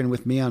have working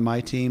with me on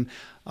my team,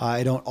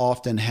 I don't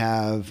often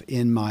have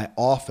in my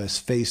office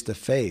face to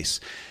face.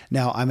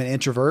 Now, I'm an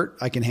introvert.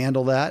 I can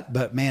handle that.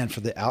 But man, for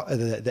the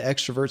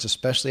extroverts,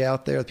 especially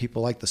out there,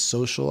 people like the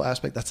social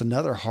aspect, that's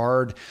another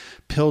hard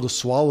pill to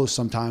swallow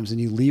sometimes. And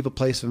you leave a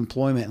place of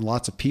employment and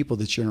lots of people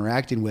that you're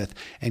interacting with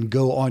and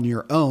go on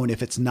your own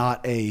if it's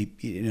not a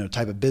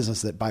type of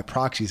business that by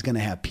proxy is going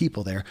to have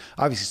people there.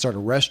 Obviously, start a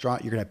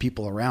restaurant, you're going to have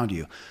people around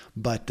you.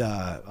 But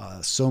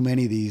so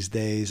many these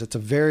days, it's a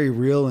very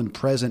real and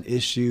present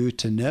issue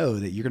to know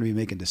that you're going to be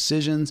making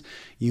decisions.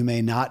 You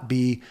may not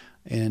be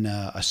in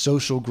a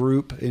social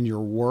group in your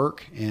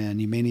work, and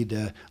you may need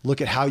to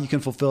look at how you can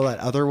fulfill that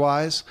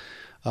otherwise.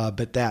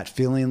 But that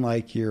feeling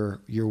like your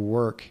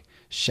work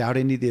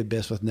shouting to the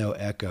abyss with no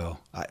echo,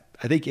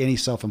 I think any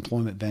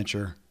self-employment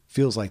venture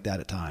feels like that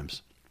at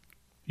times.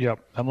 Yep.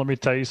 And let me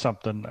tell you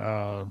something.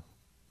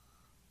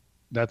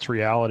 That's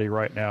reality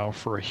right now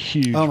for a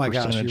huge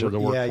percentage of the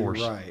workforce.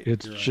 You're right.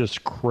 It's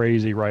just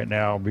crazy right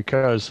now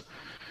because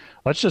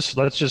let's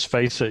just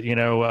face it.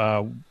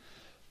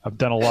 I've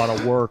done a lot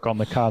of work on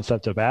the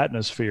concept of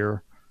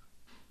atmosphere,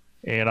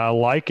 and I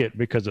like it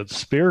because it's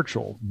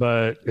spiritual,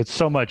 but it's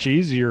so much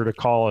easier to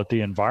call it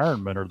the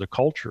environment or the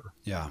culture.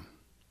 Yeah.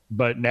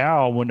 But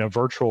now when a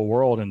virtual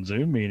world and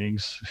Zoom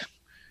meetings,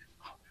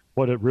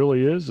 what it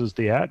really is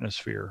the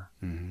atmosphere.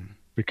 Mm-hmm.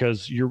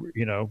 Because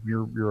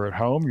you're at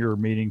home, you're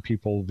meeting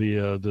people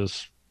via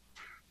this,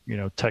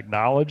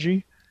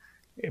 technology,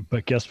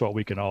 but guess what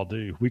we can all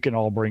do? We can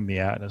all bring the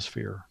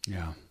atmosphere.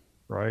 Yeah.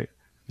 Right.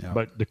 Yeah.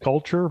 But the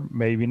culture,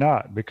 maybe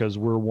not, because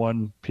we're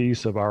one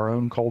piece of our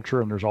own culture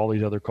and there's all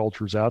these other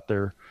cultures out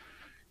there.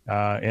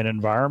 And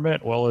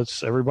environment, well,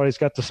 everybody's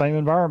got the same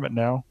environment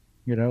now.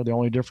 The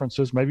only difference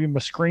is maybe my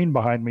screen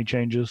behind me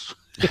changes.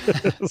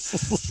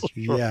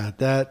 Yeah,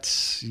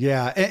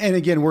 And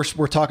again, we're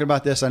talking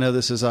about this. I know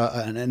this is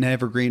an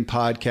evergreen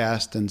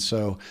podcast. And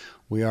so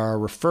we are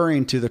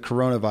referring to the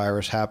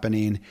coronavirus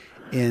happening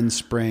in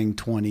spring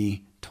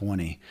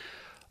 2020.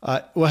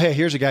 Well, hey,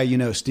 here's a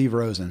guy, Steve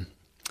Rosen.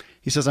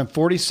 He says, I'm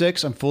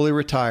 46. I'm fully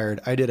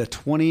retired. I did a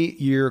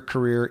 20-year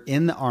career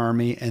in the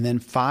Army and then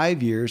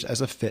 5 years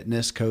as a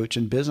fitness coach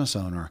and business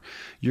owner.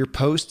 Your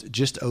post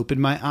just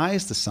opened my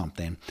eyes to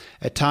something.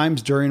 At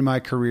times during my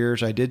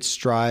careers, I did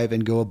strive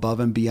and go above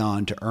and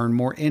beyond to earn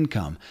more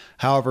income.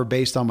 However,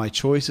 based on my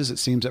choices, it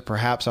seems that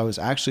perhaps I was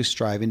actually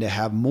striving to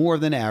have more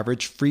than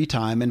average free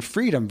time and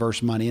freedom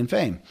versus money and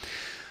fame.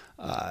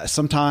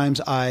 Sometimes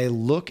I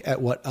look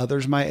at what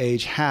others my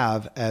age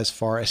have as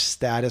far as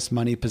status,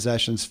 money,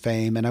 possessions,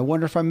 fame, and I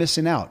wonder if I'm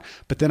missing out.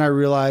 But then I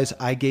realize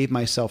I gave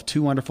myself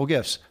 2 wonderful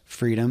gifts,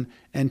 freedom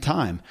and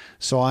time.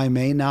 So I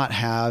may not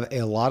have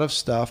a lot of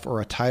stuff or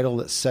a title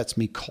that sets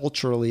me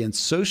culturally and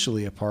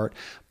socially apart,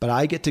 but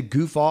I get to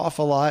goof off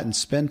a lot and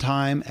spend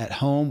time at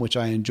home, which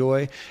I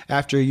enjoy.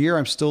 After a year,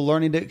 I'm still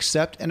learning to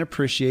accept and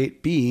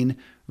appreciate being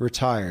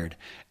retired.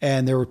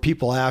 And there were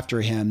people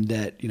after him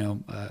that,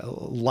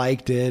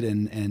 liked it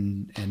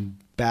and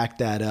backed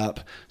that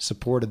up,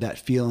 supported that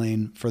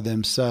feeling for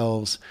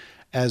themselves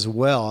as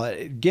well.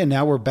 Again,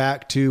 now we're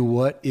back to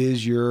what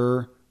is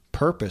your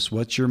purpose?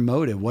 What's your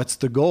motive? What's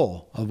the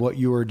goal of what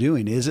you are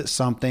doing? Is it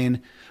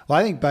something, well,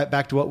 I think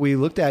back to what we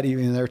looked at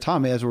even there,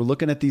 Tom, as we're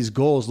looking at these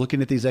goals,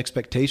 looking at these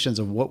expectations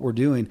of what we're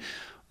doing,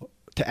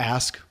 to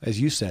ask, as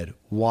you said,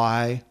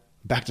 why?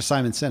 Back to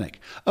Simon Sinek.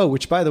 Oh,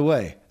 which by the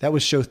way, that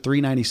was show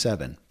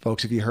 397.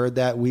 Folks, if you heard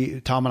that,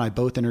 Tom and I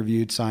both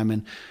interviewed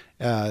Simon,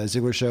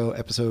 Ziglar Show,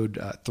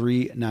 episode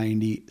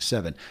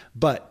 397.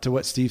 But to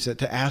what Steve said,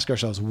 to ask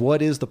ourselves,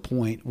 what is the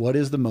point? What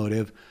is the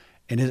motive?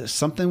 And is it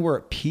something we're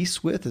at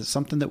peace with? Is it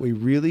something that we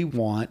really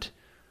want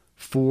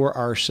for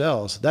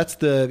ourselves?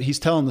 He's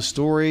telling the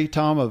story,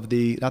 Tom, of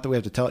not that we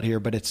have to tell it here,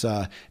 but it's,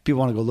 people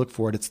want to go look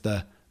for it. It's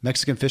the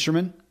Mexican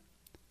fisherman,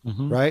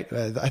 right?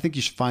 I think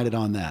you should find it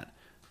on that.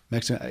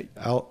 Mexican.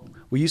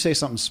 Will you say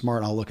something smart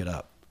and I'll look it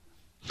up?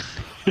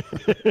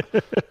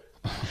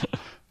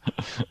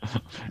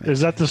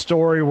 Is that the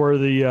story where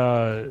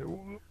the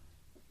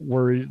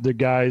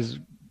guys?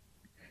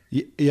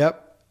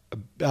 Yep.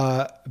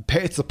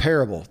 It's the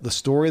parable, the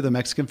story of the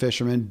Mexican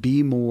fisherman,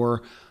 be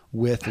more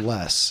with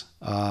less.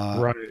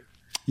 Right.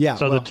 Yeah.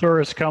 So the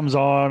tourist comes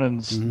on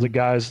and the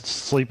guy's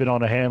sleeping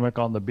on a hammock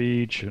on the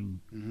beach, and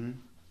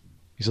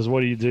he says,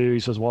 "What do you do?" He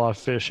says, "Well, I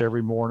fish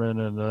every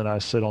morning and then I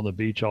sit on the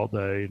beach all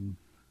day." And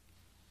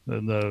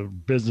then the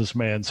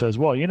businessman says,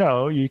 "Well, you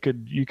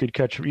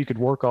could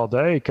work all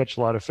day, catch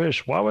a lot of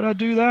fish. Why would I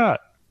do that?"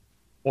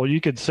 "Well,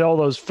 you could sell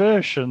those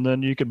fish and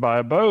then you could buy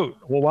a boat."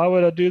 "Well, why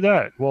would I do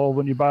that?" "Well,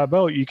 when you buy a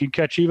boat, you can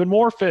catch even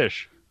more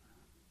fish,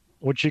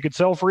 which you could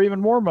sell for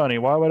even more money.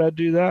 Why would I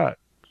do that?"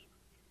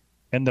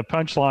 And the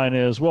punchline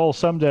is, well,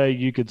 someday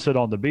you could sit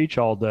on the beach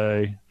all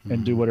day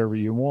and do whatever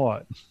you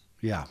want.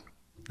 Yeah.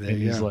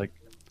 And he's like,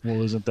 well,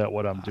 isn't that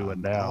what I'm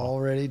doing now?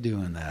 Already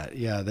doing that.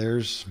 Yeah,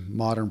 there's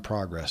modern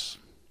progress.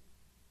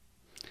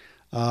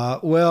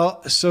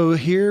 So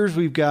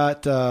we've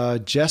got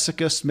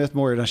Jessica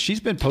Smith-Moyer. Now,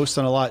 she's been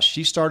posting a lot.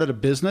 She started a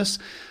business.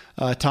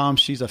 Tom,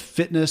 she's a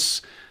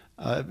fitness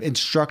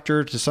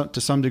instructor to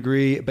some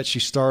degree, but she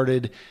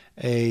started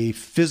a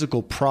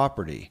physical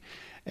property.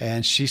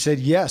 And she said,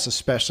 yes,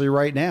 especially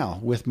right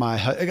now with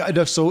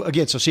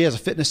so she has a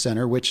fitness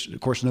center, which of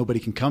course nobody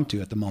can come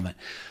to at the moment.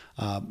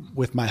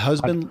 With my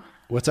husband,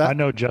 what's that? I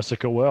know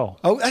Jessica well.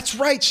 Oh, that's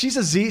right. She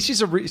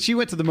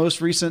went to the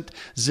most recent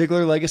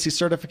Ziglar Legacy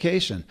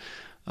certification.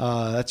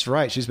 That's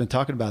right. She's been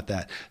talking about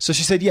that. So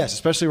she said, yes,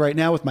 especially right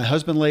now with my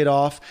husband laid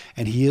off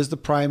and he is the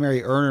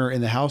primary earner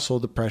in the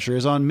household, the pressure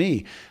is on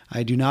me.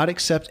 I do not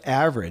accept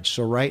average.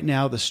 So right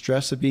now the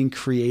stress of being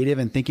creative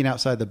and thinking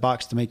outside the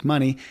box to make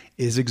money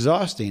is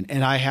exhausting.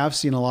 And I have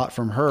seen a lot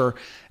from her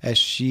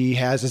as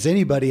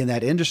anybody in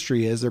that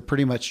industry is. They're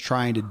pretty much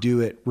trying to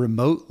do it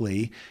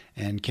remotely.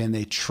 And can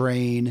they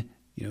train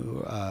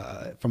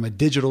from a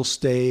digital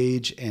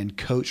stage and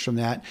coach from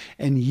that?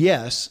 And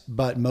yes,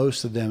 but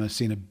most of them have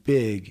seen a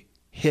big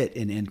hit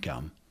in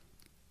income.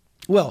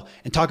 Well,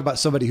 and talk about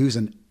somebody who's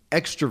an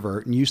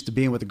extrovert and used to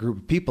being with a group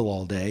of people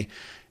all day,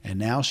 and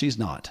now she's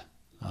not.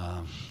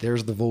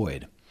 There's the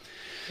void.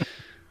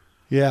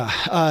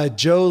 Yeah.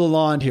 Joe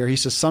Lalonde here. He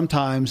says,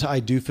 sometimes I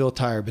do feel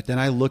tired, but then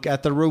I look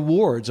at the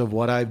rewards of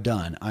what I've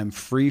done. I'm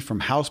free from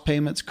house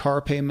payments,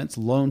 car payments,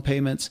 loan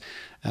payments.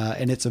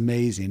 And it's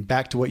amazing.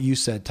 Back to what you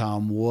said,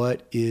 Tom,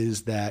 what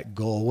is that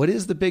goal? What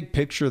is the big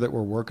picture that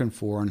we're working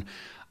for? And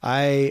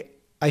I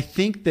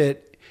think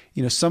that,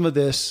 some of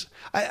this,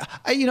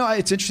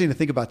 it's interesting to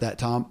think about that,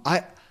 Tom.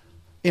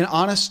 In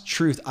honest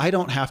truth, I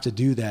don't have to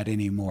do that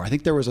anymore. I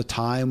think there was a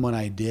time when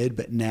I did,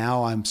 but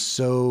now I'm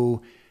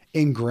so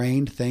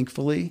ingrained,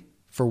 thankfully,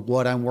 for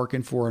what I'm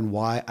working for and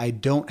why. I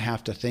don't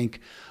have to think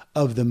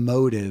of the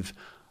motive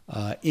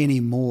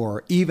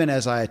anymore. Even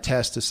as I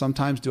attest to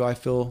sometimes, do I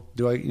feel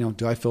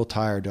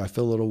tired? Do I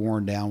feel a little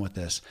worn down with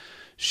this?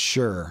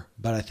 Sure.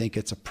 But I think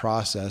it's a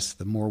process.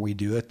 The more we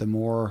do it, the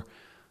more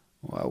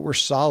we're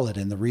solid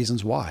in the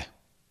reasons why.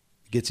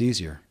 It gets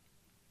easier.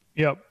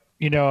 Yep.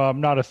 I'm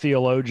not a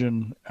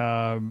theologian,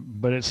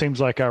 but it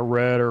seems like I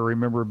read or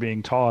remember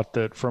being taught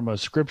that from a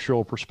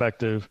scriptural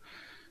perspective,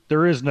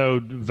 there is no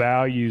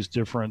values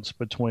difference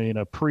between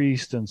a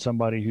priest and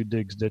somebody who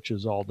digs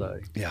ditches all day.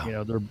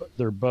 Yeah.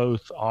 They're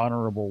both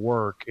honorable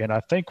work. And I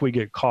think we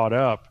get caught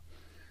up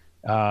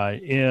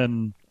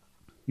in,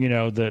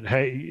 that,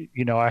 hey,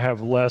 I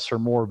have less or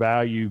more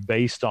value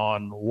based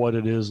on what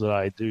it is that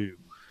I do.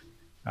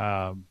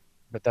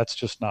 But that's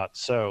just not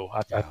so.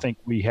 I think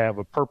we have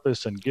a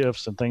purpose and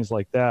gifts and things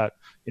like that.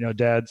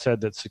 Dad said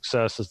that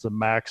success is the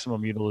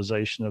maximum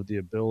utilization of the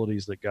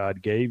abilities that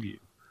God gave you.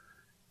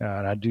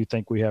 And I do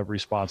think we have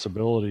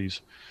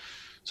responsibilities.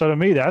 So to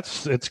me,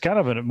 it's kind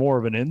of more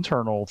of an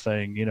internal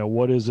thing.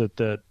 What is it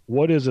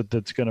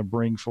that's going to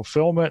bring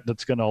fulfillment,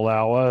 that's going to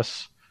allow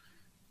us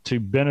to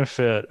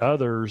benefit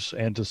others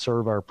and to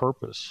serve our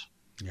purpose?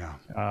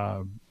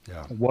 Yeah.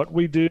 What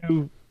we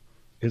do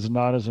is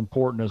not as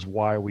important as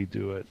why we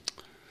do it.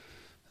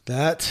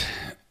 That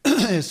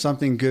is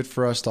something good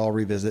for us to all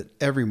revisit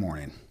every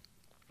morning.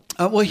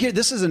 Well, here,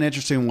 this is an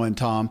interesting one,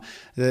 Tom,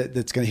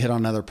 that's going to hit on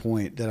another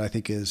point that I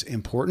think is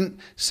important.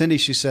 Cindy,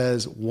 she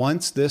says,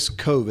 once this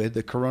COVID,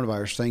 the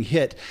coronavirus thing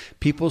hit,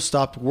 people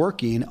stopped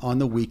working on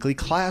the weekly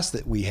class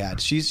that we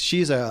had.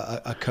 She's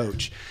a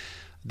coach.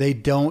 They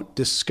don't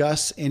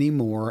discuss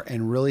anymore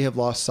and really have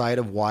lost sight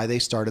of why they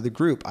started the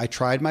group. I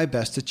tried my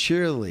best to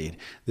cheerlead.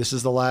 This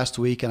is the last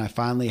week, and I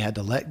finally had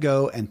to let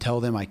go and tell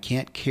them I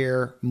can't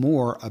care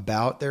more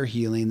about their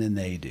healing than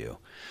they do.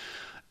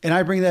 And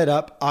I bring that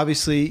up.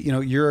 Obviously,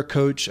 you're a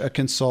coach, a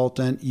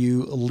consultant.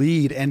 You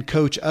lead and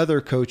coach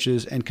other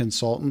coaches and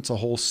consultants, a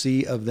whole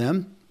sea of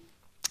them.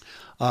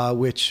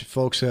 Which,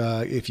 folks,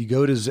 if you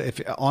go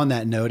to, on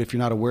that note, if you're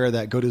not aware of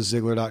that, go to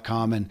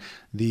Ziglar.com, and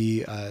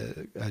the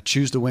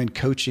Choose to Win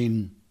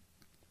coaching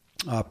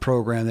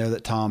program there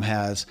that Tom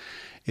has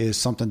is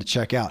something to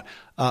check out.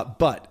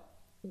 But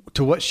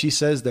to what she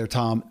says there,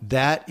 Tom,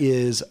 that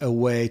is a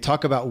way,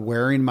 talk about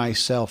wearing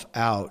myself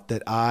out,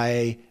 that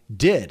I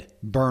did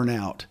burn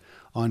out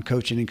on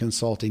coaching and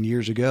consulting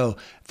years ago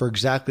for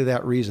exactly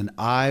that reason.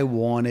 I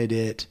wanted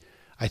it,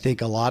 I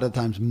think, a lot of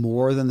times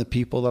more than the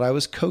people that I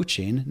was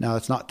coaching. Now,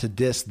 it's not to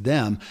diss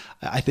them.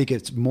 I think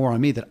it's more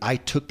on me that I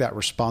took that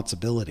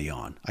responsibility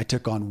on. I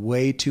took on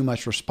way too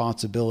much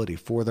responsibility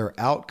for their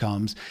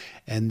outcomes,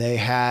 and they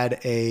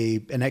had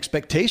an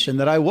expectation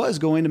that I was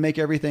going to make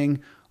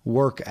everything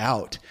work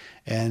out.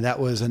 And that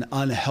was an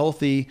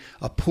unhealthy,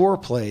 a poor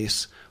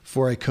place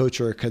for a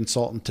coach or a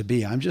consultant to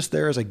be. I'm just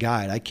there as a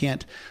guide. I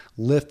can't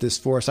lift this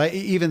force.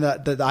 Even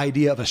the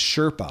idea of a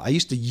Sherpa, I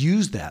used to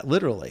use that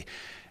literally.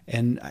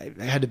 And I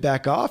had to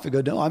back off and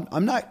go, no,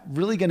 I'm not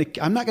going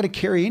to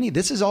carry any.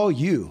 This is all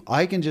you.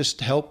 I can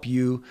just help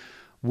you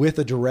with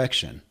a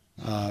direction,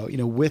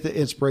 with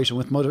inspiration,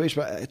 with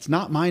motivation, but it's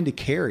not mine to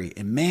carry.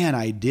 And man,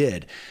 I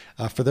did.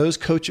 For those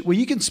coaches, well,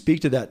 you can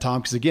speak to that,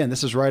 Tom, because again,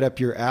 this is right up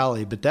your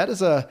alley, but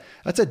that's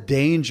a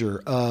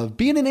danger of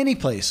being in any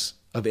place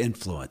of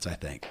influence, I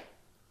think.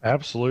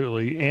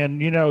 Absolutely.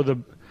 And,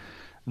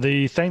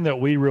 the thing that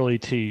we really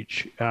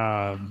teach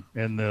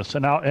in this,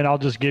 and I'll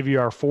just give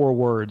you our 4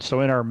 words. So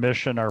in our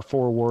mission, our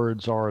 4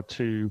 words are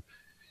to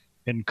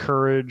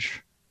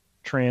encourage,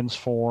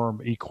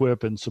 transform,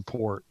 equip, and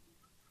support.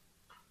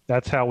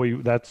 That's how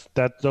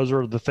those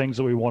are the things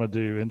that we want to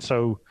do. And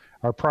so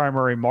our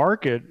primary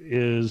market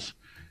is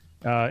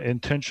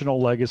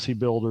intentional legacy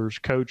builders,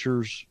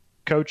 coaches,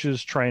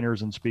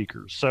 trainers, and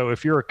speakers. So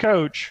if you're a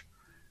coach,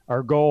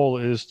 our goal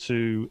is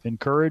to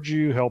encourage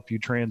you, help you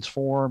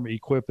transform,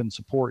 equip, and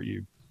support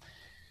you.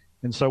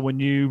 And so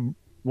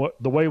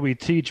the way we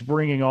teach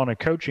bringing on a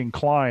coaching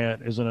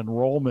client is an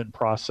enrollment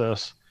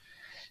process.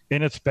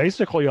 And it's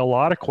basically a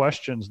lot of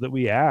questions that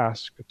we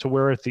ask to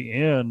where at the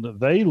end,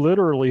 they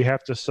literally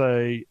have to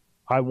say,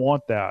 I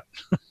want that.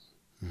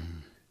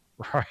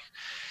 Right.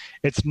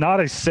 It's not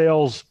a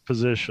sales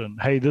position.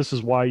 Hey, this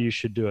is why you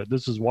should do it.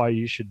 This is why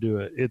you should do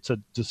it. It's a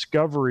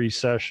discovery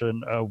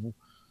session of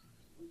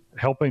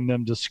helping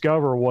them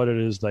discover what it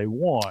is they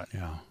want.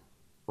 Yeah.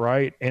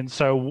 Right. And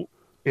so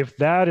if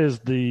that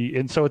is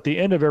so at the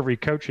end of every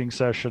coaching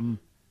session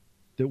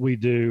that we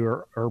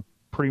do, or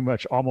pretty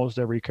much almost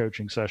every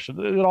coaching session,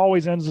 it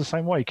always ends the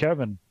same way,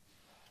 Kevin.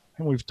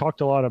 And we've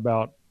talked a lot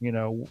about,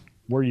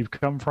 where you've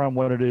come from,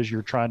 what it is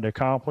you're trying to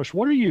accomplish.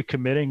 What are you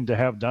committing to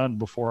have done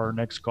before our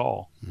next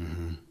call?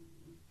 Mm-hmm.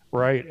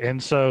 Right.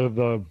 And so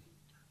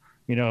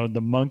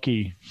the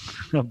monkey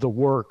of the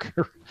work,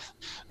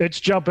 it's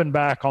jumping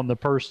back on the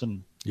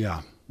person.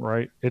 Yeah.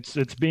 Right.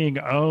 It's being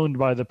owned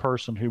by the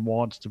person who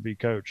wants to be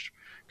coached,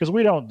 because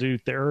we don't do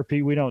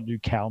therapy. We don't do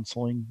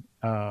counseling.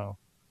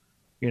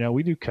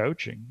 We do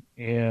coaching.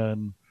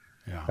 And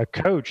a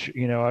coach,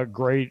 a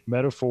great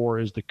metaphor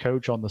is the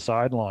coach on the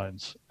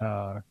sidelines,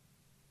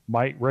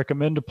 might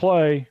recommend a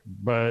play,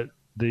 but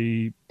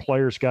the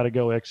player's got to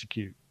go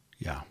execute.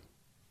 Yeah.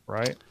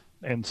 Right.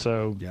 And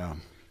so,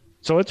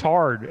 so it's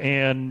hard.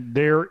 And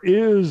there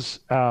is,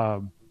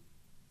 Howard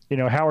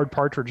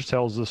Partridge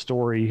tells the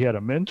story. He had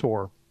a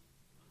mentor,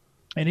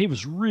 and he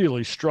was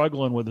really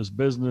struggling with his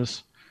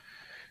business.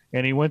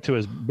 And he went to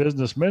his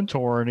business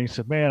mentor and he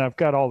said, man, I've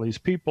got all these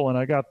people and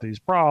I got these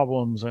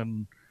problems.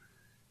 And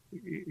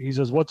he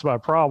says, what's my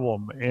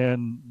problem?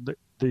 And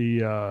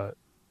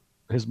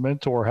his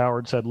mentor,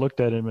 Howard, looked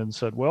at him and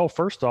said, well,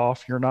 first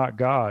off, you're not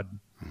God.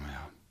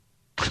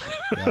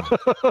 Yeah.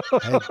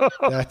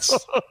 Hey,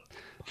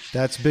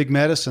 that's big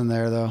medicine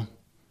there, though.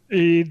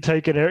 He'd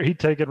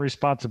taken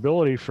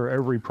responsibility for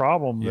every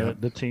problem that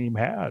the team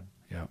had.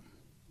 Yeah.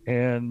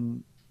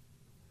 And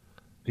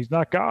he's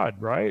not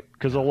God, right?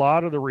 Because a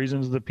lot of the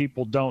reasons that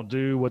people don't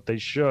do what they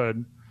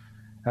should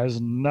has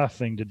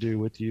nothing to do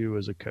with you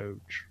as a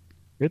coach.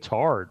 It's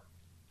hard,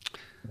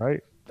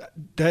 right?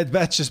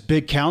 That's just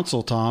big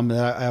counsel, Tom,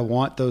 that I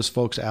want those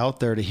folks out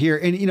there to hear.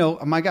 And,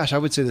 my gosh, I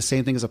would say the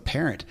same thing as a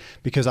parent,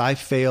 because I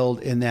failed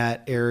in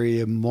that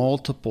area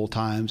multiple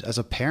times as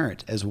a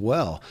parent as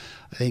well.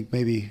 I think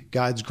maybe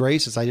God's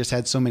grace is I just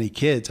had so many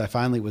kids. I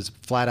finally was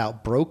flat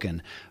out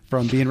broken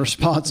from being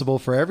responsible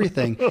for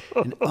everything.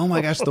 And oh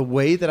my gosh, the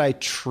way that I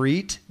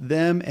treat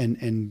them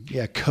and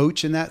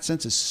coach in that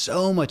sense is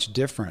so much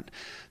different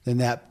than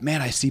that.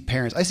 Man, I see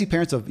parents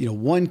of,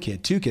 one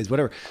kid, two kids,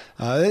 whatever.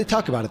 They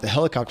talk about it, the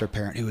helicopter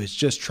parent who is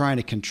just trying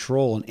to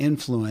control and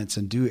influence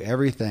and do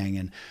everything.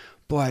 And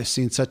boy, I've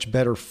seen such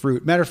better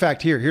fruit. Matter of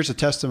fact, here's a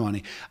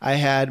testimony. I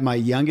had my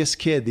youngest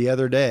kid the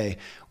other day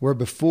where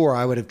before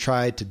I would have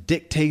tried to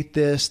dictate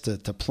this, to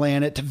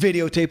plan it, to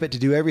videotape it, to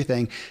do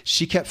everything.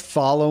 She kept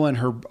following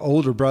her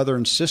older brother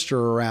and sister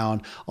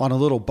around on a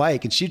little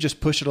bike, and she'd just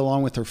push it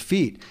along with her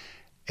feet.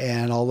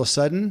 And all of a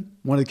sudden,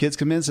 one of the kids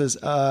comes in and says,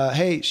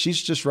 hey,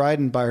 she's just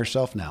riding by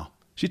herself now.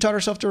 She taught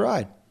herself to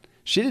ride.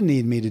 She didn't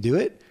need me to do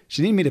it.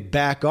 She needed me to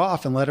back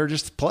off and let her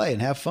just play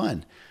and have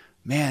fun.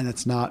 Man,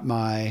 that's not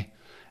my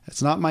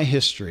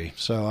history.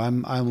 So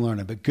I'm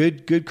learning, but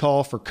good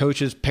call for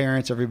coaches,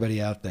 parents,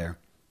 everybody out there.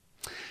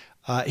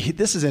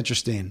 This is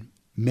interesting.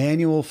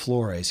 Manuel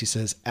Flores, he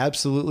says,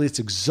 absolutely. It's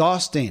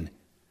exhausting,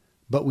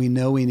 but we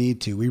know we need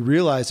to. We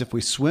realize if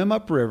we swim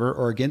upriver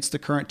or against the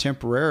current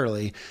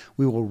temporarily,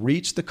 we will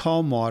reach the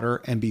calm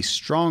water and be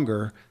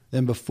stronger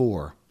than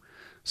before.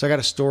 So I got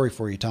a story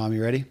for you, Tom.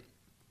 You ready?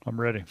 I'm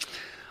ready.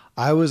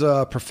 I was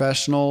a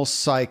professional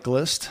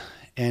cyclist,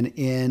 and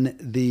in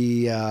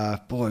the,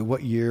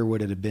 what year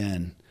would it have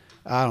been?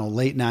 I don't know,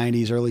 late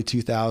 90s, early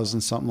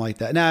 2000s, something like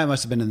that. It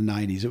must have been in the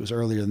 90s. It was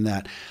earlier than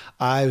that.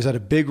 I was at a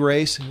big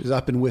race. It was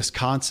up in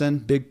Wisconsin,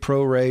 big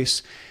pro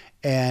race.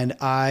 And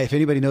if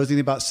anybody knows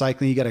anything about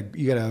cycling, you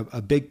got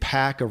a big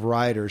pack of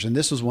riders. And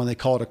this was one they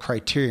called a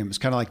criterium. It's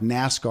kind of like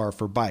NASCAR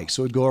for bikes.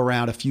 So it would go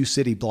around a few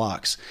city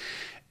blocks.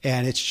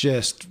 And it's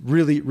just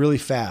really, really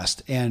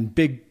fast and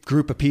big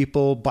group of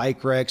people,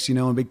 bike wrecks,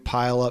 and big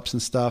pileups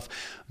and stuff.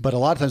 But a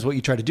lot of times what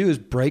you try to do is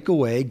break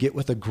away, get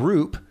with a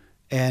group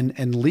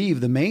and leave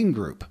the main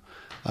group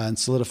and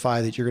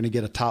solidify that you're going to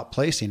get a top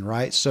placing,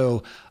 right?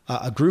 So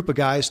a group of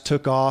guys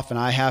took off and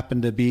I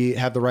happened to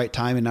have the right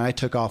time and I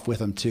took off with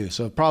them too.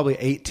 So probably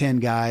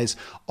 8-10 guys,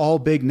 all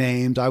big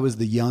names. I was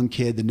the young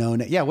kid, the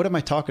known. Yeah, what am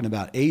I talking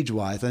about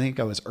age-wise? I think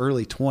I was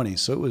early 20s.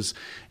 So it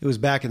was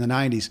back in the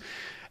 90s.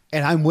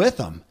 And I'm with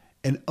them.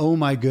 And oh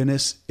my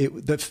goodness,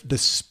 the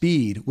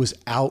speed was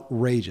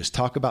outrageous.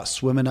 Talk about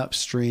swimming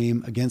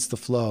upstream against the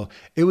flow.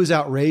 It was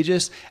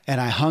outrageous.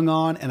 And I hung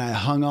on and I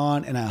hung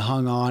on and I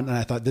hung on. And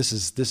I thought, this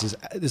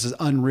is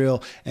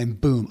unreal. And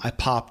boom, I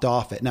popped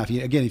off it. Now, if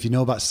you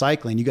know about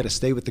cycling, you got to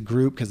stay with the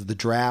group because the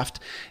draft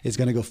is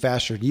going to go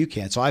faster than you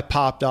can. So I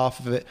popped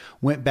off of it,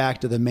 went back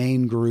to the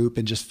main group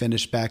and just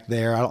finished back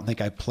there. I don't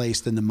think I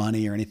placed in the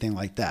money or anything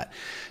like that.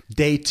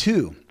 Day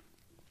 2.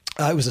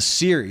 It was a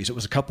series. It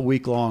was a couple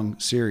week long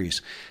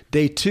series.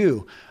 Day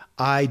 2,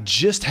 I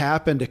just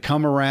happened to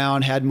come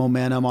around, had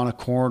momentum on a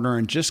corner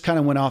and just kind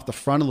of went off the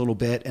front a little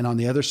bit. And on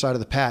the other side of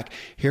the pack,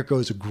 here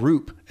goes a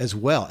group as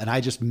well. And I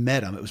just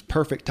met them. It was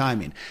perfect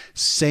timing.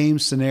 Same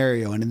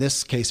scenario. And in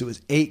this case, it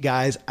was 8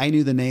 guys. I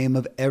knew the name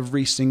of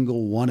every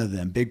single one of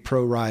them, big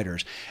pro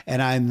riders. And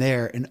I'm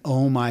there and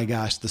oh my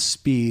gosh, the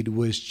speed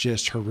was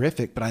just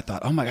horrific. But I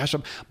thought, oh my gosh,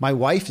 my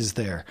wife is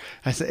there.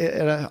 I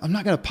said, I'm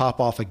not going to pop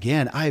off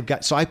again.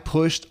 So I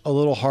pushed a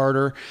little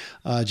harder,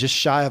 just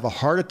shy of a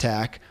heart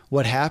attack.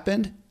 What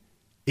happened?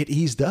 It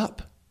eased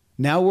up.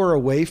 Now we're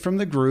away from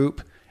the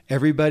group.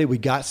 We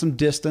got some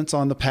distance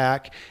on the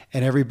pack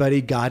and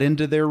everybody got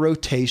into their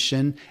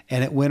rotation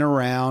and it went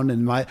around.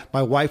 And my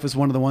wife was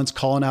one of the ones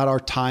calling out our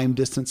time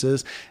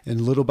distances. And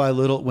little by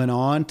little it went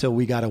on till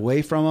we got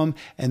away from them.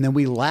 And then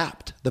we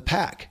lapped the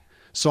pack.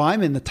 So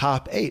I'm in the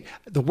top 8.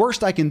 The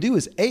worst I can do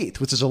is 8th,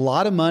 which is a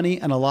lot of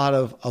money and a lot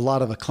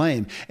of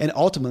acclaim. And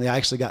ultimately, I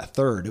actually got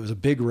 3rd. It was a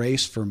big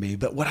race for me.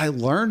 But what I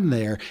learned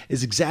there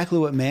is exactly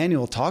what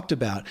Manuel talked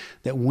about,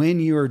 that when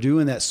you are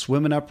doing that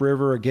swimming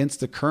upriver against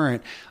the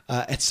current,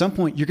 at some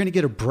point, you're going to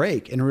get a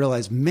break and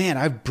realize, man,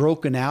 I've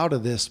broken out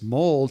of this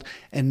mold.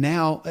 And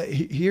now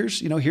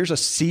here's a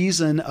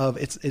season of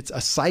it's a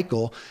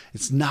cycle.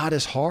 It's not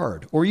as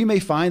hard. Or you may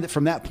find that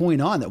from that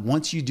point on, that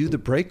once you do the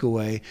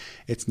breakaway,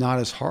 it's not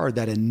as hard.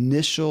 That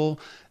initial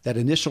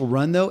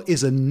run though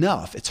is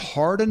enough. It's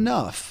hard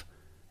enough.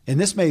 And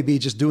this may be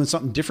just doing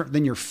something different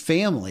than your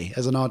family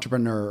as an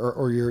entrepreneur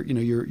or your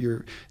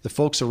the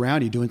folks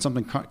around you doing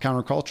something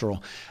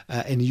countercultural.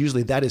 And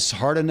usually that is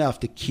hard enough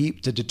to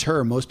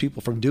deter most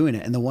people from doing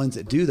it. And the ones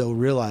that do though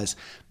realize,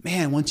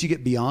 man, once you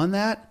get beyond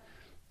that,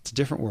 it's a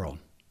different world.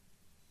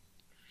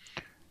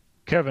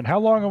 Kevin,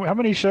 how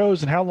many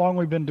shows and how long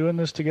we've been doing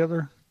this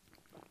together?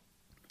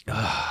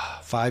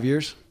 5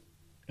 years.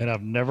 And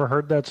I've never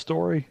heard that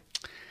story.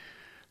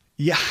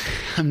 Yeah,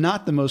 I'm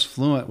not the most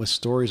fluent with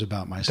stories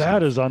about myself.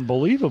 That is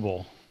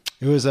unbelievable.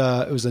 It was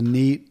a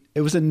neat.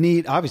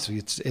 Obviously,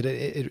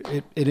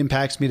 it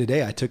impacts me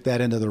today. I took that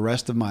into the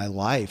rest of my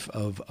life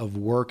of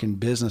work and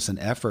business and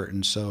effort.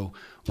 And so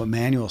what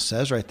Manuel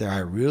says right there, I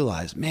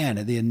realized,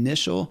 man, the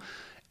initial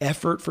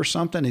effort for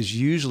something is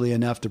usually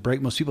enough to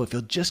break most people. If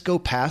you'll just go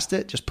past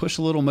it, just push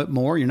a little bit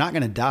more, you're not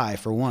going to die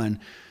for one.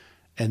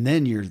 And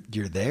then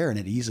you're there and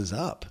it eases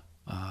up.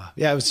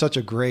 It was such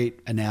a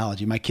great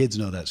analogy. My kids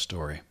know that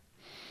story.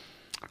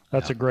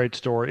 That's a great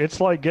story.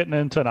 It's like getting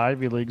into an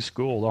Ivy League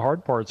school. The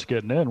hard part's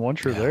getting in.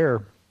 Once you're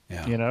there,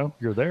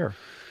 you're there.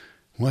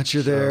 Once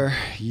you're there,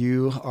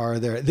 you are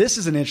there. This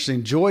is an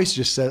interesting. Joyce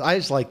just said, I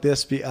just like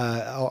this.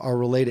 I'll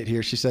relate it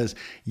here. She says,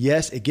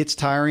 yes, it gets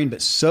tiring,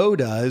 but so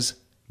does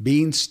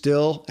being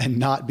still and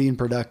not being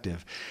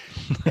productive.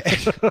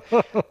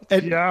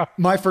 And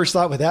my first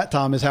thought with that,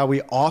 Tom, is how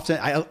we often,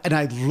 and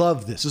I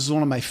love this. This is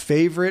one of my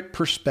favorite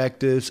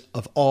perspectives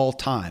of all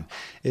time,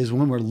 is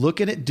when we're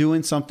looking at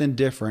doing something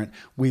different,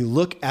 we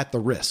look at the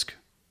risk.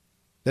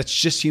 That's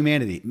just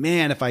humanity.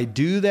 Man, if I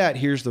do that,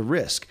 here's the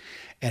risk.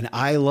 And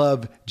I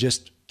love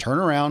just turn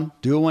around,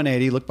 do a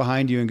 180, look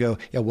behind you and go,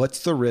 yeah,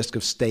 what's the risk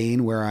of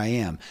staying where I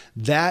am?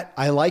 That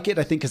I like it,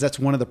 I think, because that's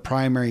one of the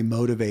primary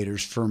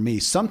motivators for me.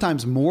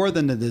 Sometimes more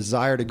than the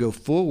desire to go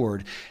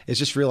forward is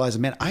just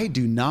realizing, man, I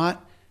do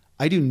not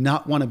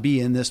want to be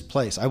in this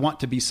place. I want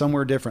to be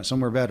somewhere different,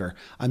 somewhere better.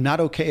 I'm not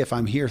okay if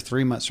I'm here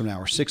 3 months from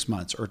now or 6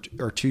 months or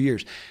 2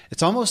 years.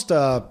 It's almost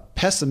a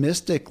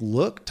pessimistic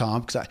look,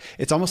 Tom, because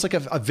it's almost like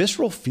a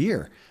visceral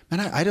fear.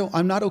 Man,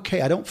 I'm not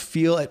okay. I don't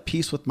feel at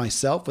peace with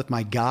myself, with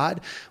my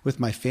God, with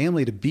my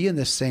family to be in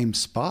this same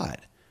spot.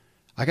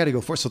 I got to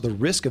go forward. So the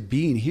risk of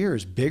being here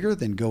is bigger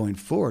than going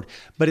forward.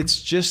 But it's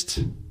just,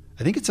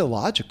 I think it's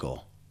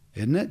illogical,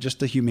 isn't it? Just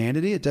the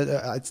humanity.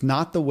 It's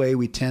not the way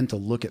we tend to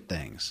look at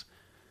things.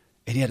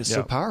 And yet it's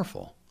so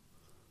powerful.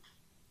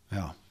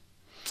 Yeah.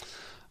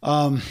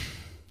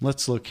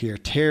 Let's look here.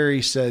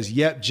 Terry says,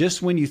 yep,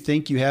 just when you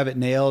think you have it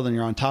nailed and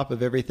you're on top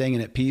of everything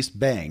and at peace,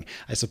 bang.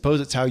 I suppose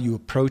it's how you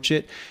approach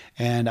it.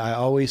 And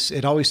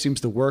it always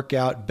seems to work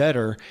out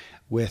better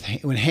when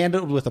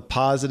handled with a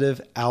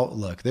positive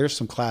outlook. There's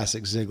some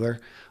classic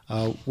Ziegler.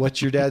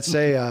 What's your dad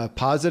say?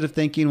 Positive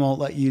thinking won't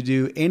let you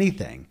do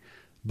anything,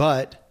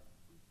 but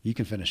you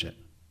can finish it.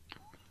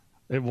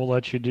 It will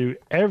let you do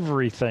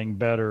everything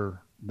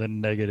better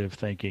than negative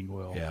thinking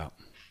will. Yeah.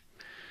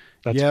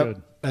 That's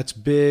good. That's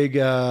big.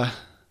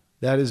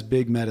 That is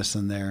big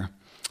medicine there.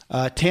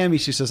 Tammy,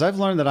 she says, I've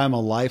learned that I'm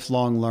a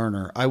lifelong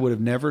learner. I would have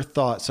never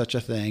thought such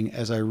a thing,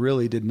 as I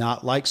really did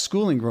not like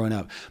schooling growing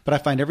up. But I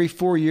find every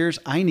 4 years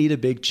I need a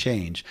big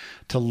change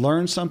to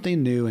learn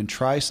something new and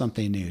try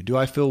something new. Do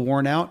I feel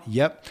worn out?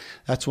 Yep.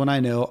 That's when I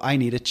know I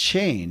need a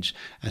change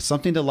and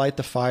something to light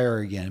the fire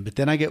again. But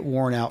then I get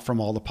worn out from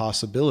all the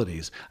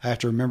possibilities. I have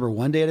to remember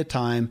one day at a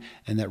time,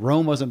 and that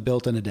Rome wasn't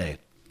built in a day.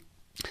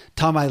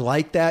 Tom, I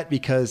like that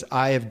because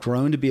I have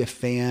grown to be a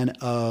fan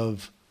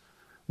of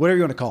whatever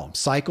you want to call them,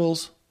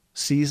 cycles,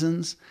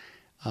 seasons.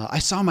 I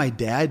saw my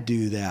dad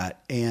do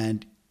that,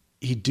 and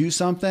he'd do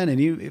something and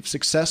he was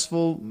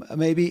successful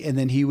maybe. And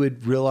then he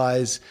would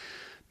realize,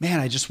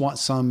 man, I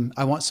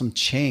want some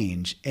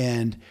change.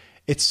 And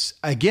it's,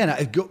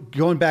 again,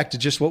 going back to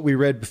just what we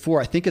read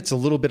before, I think it's a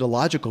little bit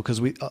illogical because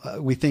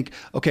we think,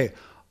 okay,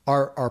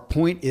 our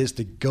point is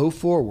to go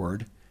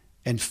forward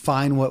and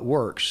find what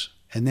works.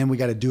 And then we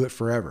got to do it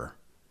forever.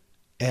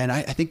 And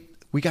I think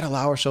we got to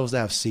allow ourselves to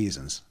have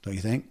seasons. Don't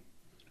you think?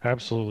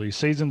 Absolutely.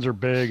 Seasons are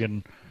big.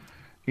 And,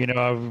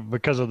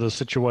 because of the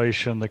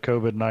situation, the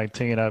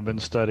COVID-19, I've been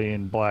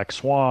studying black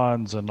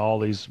swans and all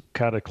these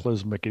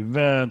cataclysmic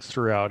events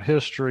throughout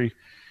history.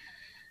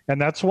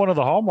 And that's one of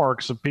the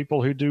hallmarks of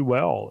people who do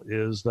well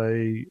is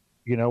they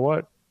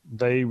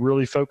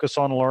really focus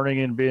on learning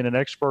and being an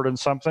expert in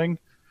something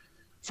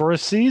for a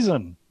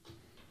season.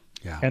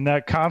 Yeah. And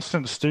that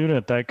constant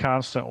student, that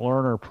constant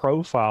learner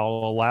profile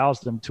allows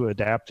them to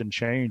adapt and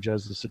change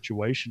as the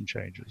situation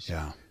changes.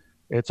 Yeah.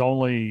 It's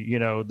only,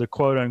 the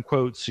quote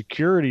unquote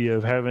security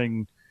of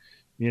having,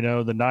 the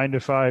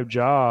 9-to-5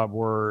 job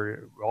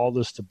where all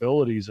the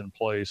stability is in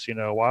place.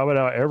 Why would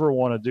I ever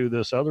want to do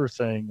this other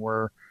thing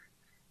where,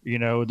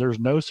 there's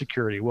no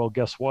security? Well,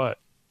 guess what?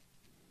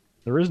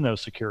 There is no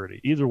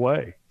security either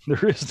way.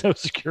 There is no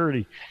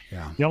security.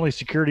 Yeah. The only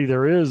security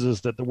there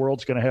is that the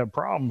world's going to have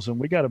problems, and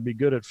we got to be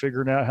good at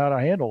figuring out how to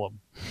handle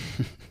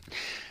them.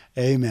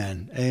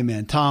 Amen.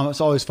 Amen. Tom,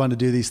 it's always fun to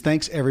do these.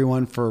 Thanks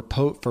everyone for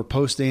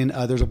posting.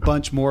 There's a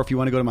bunch more if you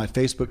want to go to my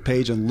Facebook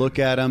page and look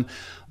at them.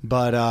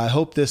 But I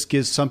hope this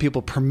gives some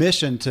people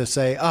permission to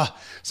say,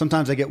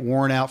 sometimes I get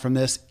worn out from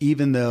this,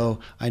 even though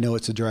I know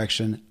it's a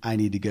direction I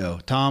need to go.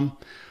 Tom,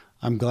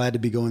 I'm glad to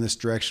be going this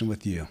direction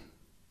with you.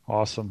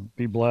 Awesome.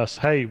 Be blessed.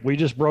 Hey, we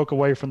just broke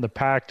away from the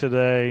pack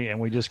today, and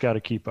we just got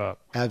to keep up.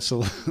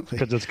 Absolutely.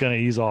 Because it's going to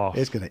ease off.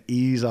 It's going to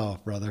ease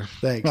off, brother.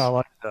 Thanks. I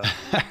like that.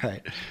 All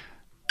right.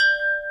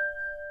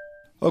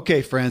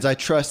 Okay, friends, I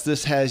trust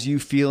this has you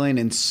feeling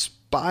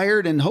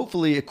inspired and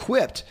hopefully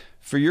equipped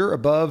for your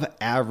above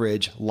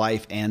average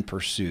life and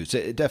pursuits.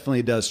 It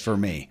definitely does for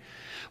me.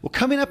 Well,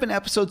 coming up in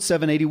episode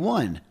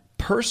 781,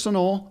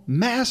 Personal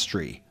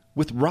Mastery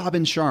with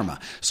Robin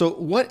Sharma. So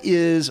what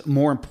is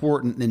more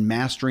important than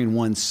mastering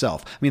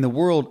oneself? I mean, the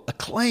world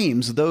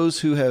acclaims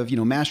those who have,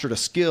 mastered a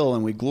skill,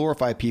 and we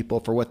glorify people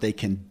for what they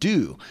can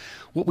do.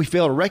 What we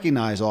fail to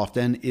recognize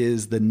often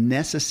is the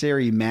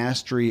necessary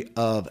mastery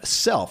of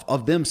self,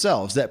 of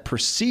themselves, that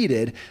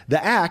preceded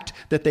the act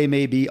that they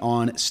may be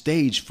on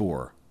stage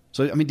for.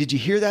 So, I mean, did you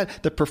hear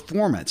that? The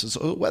performance,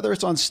 so whether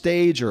it's on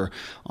stage or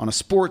on a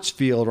sports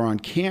field or on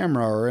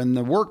camera or in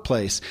the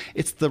workplace,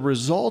 it's the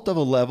result of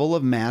a level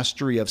of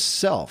mastery of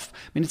self.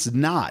 I mean, it's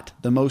not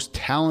the most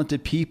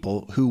talented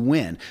people who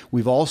win.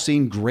 We've all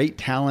seen great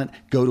talent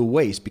go to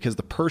waste because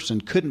the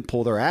person couldn't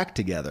pull their act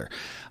together.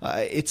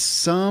 It's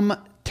some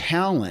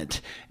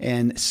talent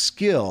and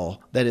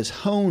skill that is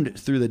honed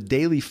through the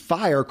daily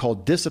fire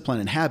called discipline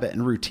and habit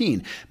and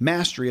routine,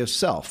 mastery of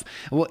self.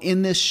 Well,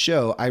 in this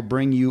show, I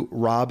bring you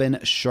Robin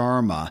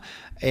Sharma,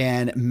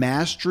 and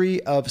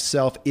mastery of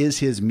self is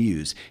his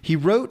muse. He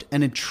wrote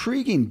an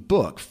intriguing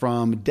book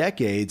from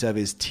decades of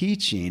his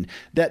teaching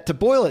that, to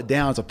boil it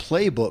down, is a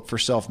playbook for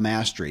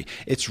self-mastery.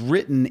 It's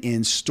written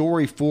in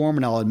story form,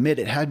 and I'll admit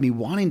it had me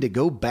wanting to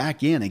go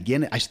back in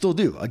again. I still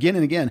do, again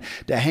and again,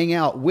 to hang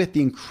out with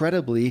the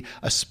incredibly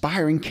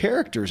aspiring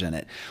characters in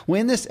it.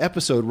 Well, in this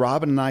episode,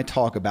 Robin and I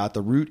talk about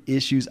the root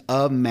issues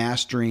of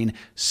mastering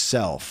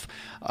self.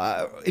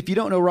 If you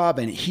don't know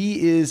Robin,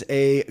 he is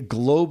a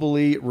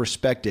globally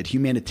respected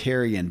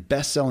humanitarian,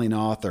 best-selling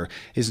author.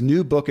 His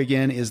new book,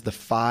 again, is The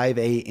 5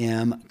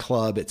 a.m.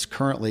 Club. It's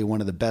currently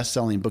one of the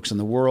best-selling books in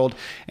the world,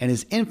 and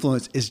his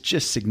influence is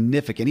just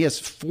significant. He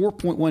has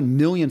 4.1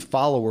 million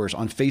followers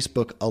on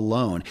Facebook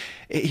alone.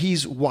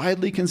 He's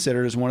widely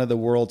considered as one of the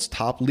world's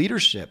top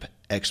leadership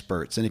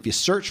experts. And if you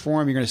search for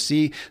him, you're going to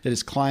see that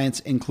his clients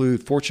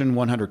include Fortune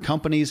 100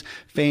 companies,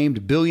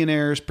 famed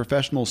billionaires,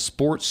 professional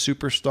sports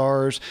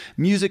superstars,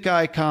 music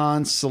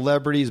icons,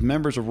 celebrities,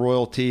 members of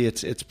royalty.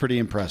 It's pretty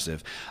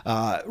impressive.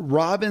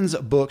 Robin's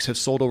books have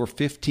sold over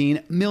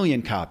 15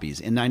 million copies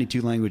in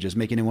 92 languages,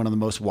 making him one of the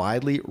most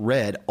widely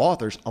read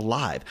authors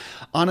alive.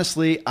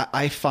 Honestly,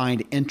 I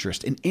find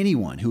interest in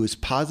anyone who is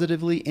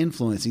positively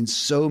influencing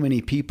so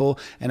many people,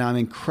 and I'm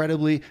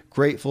incredibly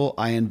grateful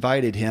I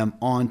invited him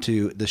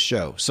onto the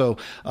show. So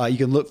you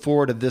can look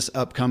forward to this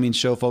upcoming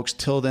show, folks.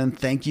 Till then,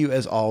 thank you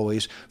as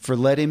always for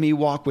letting me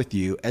walk with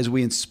you as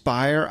we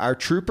inspire our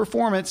true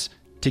performance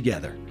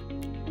together.